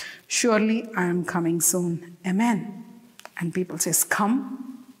saying, surely I am coming soon. Amen. And people says,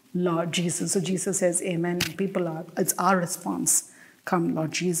 come, Lord Jesus. So Jesus says, amen. And it's our response. Come,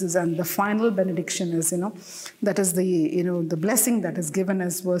 Lord Jesus. And the final benediction is, that is the blessing that is given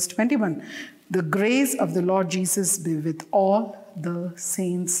as verse 21. The grace of the Lord Jesus be with all the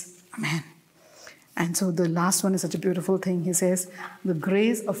saints. Amen. And so the last one is such a beautiful thing. He says, the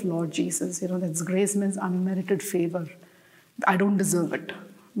grace of Lord Jesus. That's grace means unmerited favor. I don't deserve it.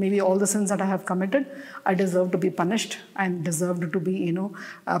 Maybe all the sins that I have committed, I deserve to be punished and deserve to be,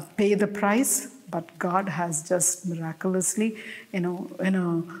 pay the price. But God has just miraculously,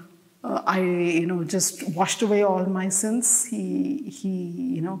 just washed away all my sins.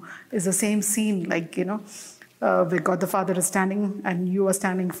 He is the same scene like, where God the Father is standing and you are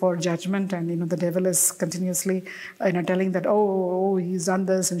standing for judgment, and the devil is continuously telling that oh he's done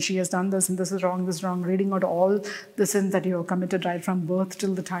this and she has done this and this is wrong, reading out all the sins that you have committed right from birth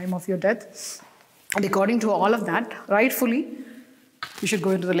till the time of your death. And according to all of that, rightfully, you should go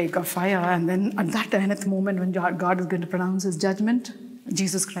into the lake of fire. And then at that nth moment when God is going to pronounce His judgment,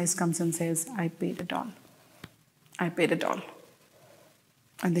 Jesus Christ comes and says, I paid it all. I paid it all.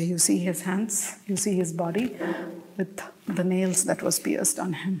 And there you see His hands, you see His body with the nails that was pierced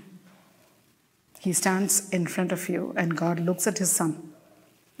on Him. He stands in front of you and God looks at His Son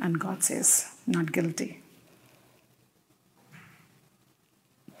and God says, not guilty.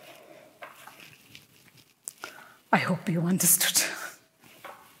 I hope you understood.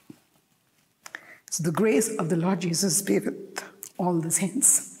 So the grace of the Lord Jesus be with all the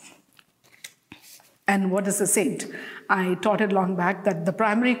saints. And what is a saint? I taught it long back that the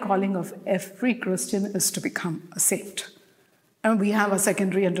primary calling of every Christian is to become a saint. And we have a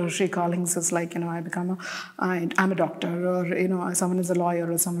secondary and tertiary callings. It's like, I'm a doctor, or, someone is a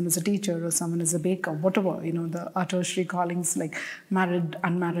lawyer, or someone is a teacher, or someone is a baker, whatever, our tertiary callings like married,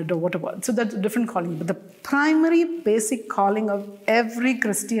 unmarried, or whatever. So that's a different calling. But the primary basic calling of every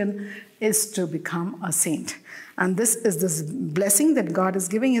Christian is to become a saint. And this is this blessing that God is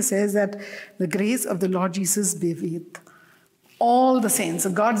giving. He says that the grace of the Lord Jesus be with all the saints.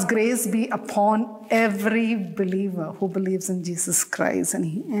 So God's grace be upon every believer who believes in Jesus Christ. And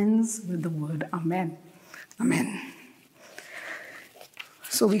he ends with the word Amen. Amen.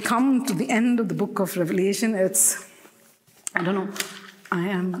 So we come to the end of the book of Revelation. I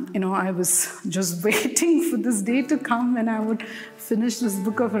was just waiting for this day to come when I would finish this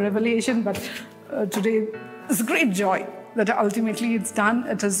book of Revelation. But today is great joy that ultimately it's done.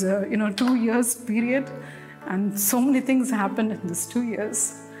 It is 2 years period. And so many things happened in these 2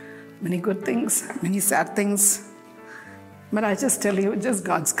 years. Many good things, many sad things. But I just tell you, just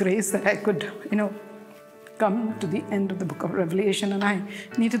God's grace that I could, come to the end of the book of Revelation. And I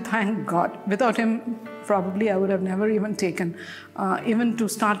need to thank God. Without him, probably I would have never even taken, even to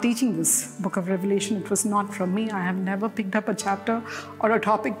start teaching this book of Revelation. It was not from me. I have never picked up a chapter or a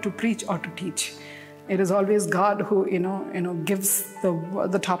topic to preach or to teach. It is always God who, gives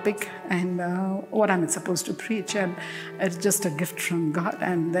the topic and what I'm supposed to preach. And it's just a gift from God.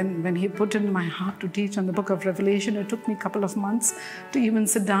 And then when he put in my heart to teach on the book of Revelation, it took me a couple of months to even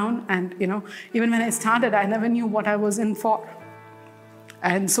sit down. And, even when I started, I never knew what I was in for.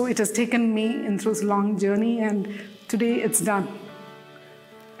 And so it has taken me in through this long journey. And today it's done.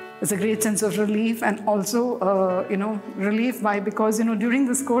 It's a great sense of relief, and also, relief because, during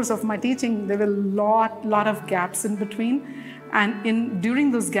this course of my teaching, there were a lot of gaps in between. And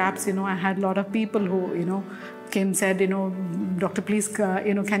during those gaps, I had a lot of people who, came, said, Doctor, please,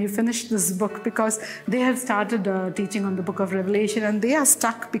 can you finish this book? Because they have started teaching on the book of Revelation, and they are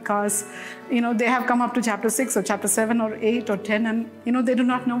stuck because, they have come up to chapter 6 or chapter 7 or 8 or 10, and, they do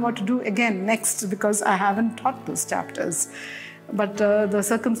not know what to do again next because I haven't taught those chapters. But the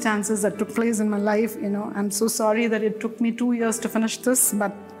circumstances that took place in my life, I'm so sorry that it took me 2 years to finish this,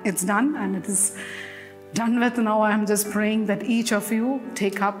 but it's done and it is done with. Now I'm just praying that each of you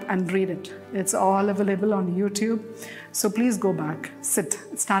take up and read it. It's all available on YouTube. So please go back,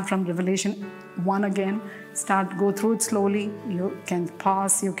 start from Revelation 1 again, go through it slowly. You can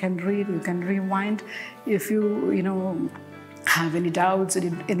pause, you can read, you can rewind. If you, have any doubts,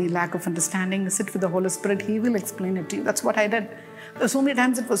 any lack of understanding, sit with the Holy Spirit. He will explain it to you. That's what I did. There's so many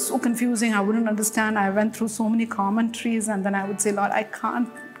times it was so confusing. I wouldn't understand. I went through so many commentaries, and then I would say, Lord, I can't,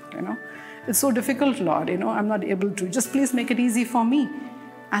 It's so difficult, Lord, I'm not able to. Just please make it easy for me.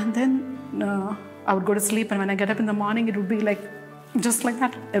 And then I would go to sleep, and when I get up in the morning, it would be like, just like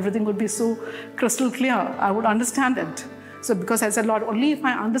that. Everything would be so crystal clear. I would understand it. So because I said, Lord, only if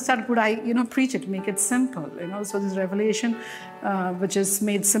I understand could I, preach it, make it simple, So this revelation, which is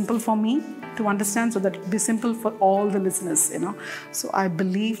made simple for me to understand so that it be simple for all the listeners, So I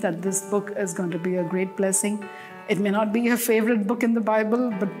believe that this book is going to be a great blessing. It may not be your favorite book in the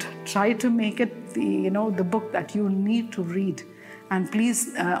Bible, but try to make it the book that you need to read. And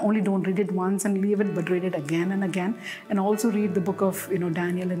please only don't read it once and leave it, but read it again and again. And also read the book of,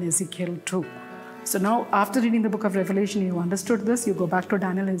 Daniel and Ezekiel too. So now, after reading the book of Revelation, you understood this, you go back to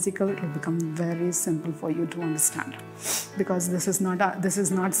Daniel and Ezekiel, it will become very simple for you to understand. Because this is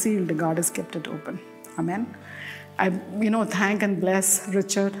not sealed, God has kept it open. Amen. I thank and bless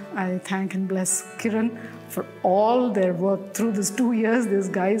Richard. I thank and bless Kiran for all their work through these 2 years. These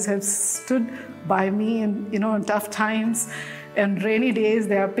guys have stood by me in tough times. And rainy days,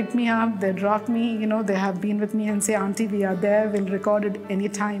 they have picked me up, they dropped me, they have been with me and say, Auntie, we are there, we'll record it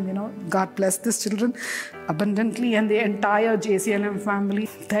anytime, God bless these children abundantly and the entire JCLM family.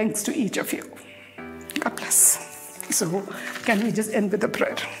 Thanks to each of you. God bless. So, can we just end with a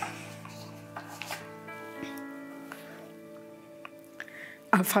prayer?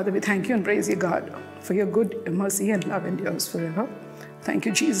 Our Father, we thank you and praise you, God, for your good mercy and love endures forever. Thank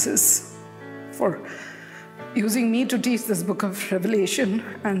you, Jesus, for using me to teach this book of Revelation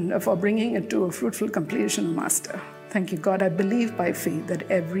and for bringing it to a fruitful completion, Master. Thank you, God. I believe by faith that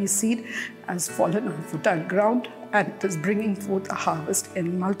every seed has fallen on fertile ground and it is bringing forth a harvest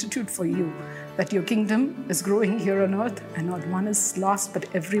in multitude for you, that your kingdom is growing here on earth and not one is lost, but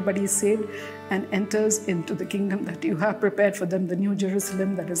everybody is saved and enters into the kingdom that you have prepared for them, the new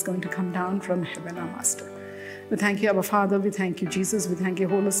Jerusalem that is going to come down from heaven, our Master. We thank you, our Father. We thank you, Jesus. We thank you,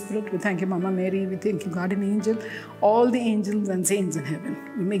 Holy Spirit. We thank you, Mama Mary. We thank you, guardian angel, all the angels and saints in heaven.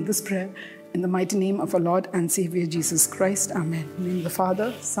 We make this prayer in the mighty name of our Lord and Savior, Jesus Christ. Amen. In the name of the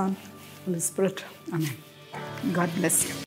Father, Son, Holy Spirit. Amen. God bless you.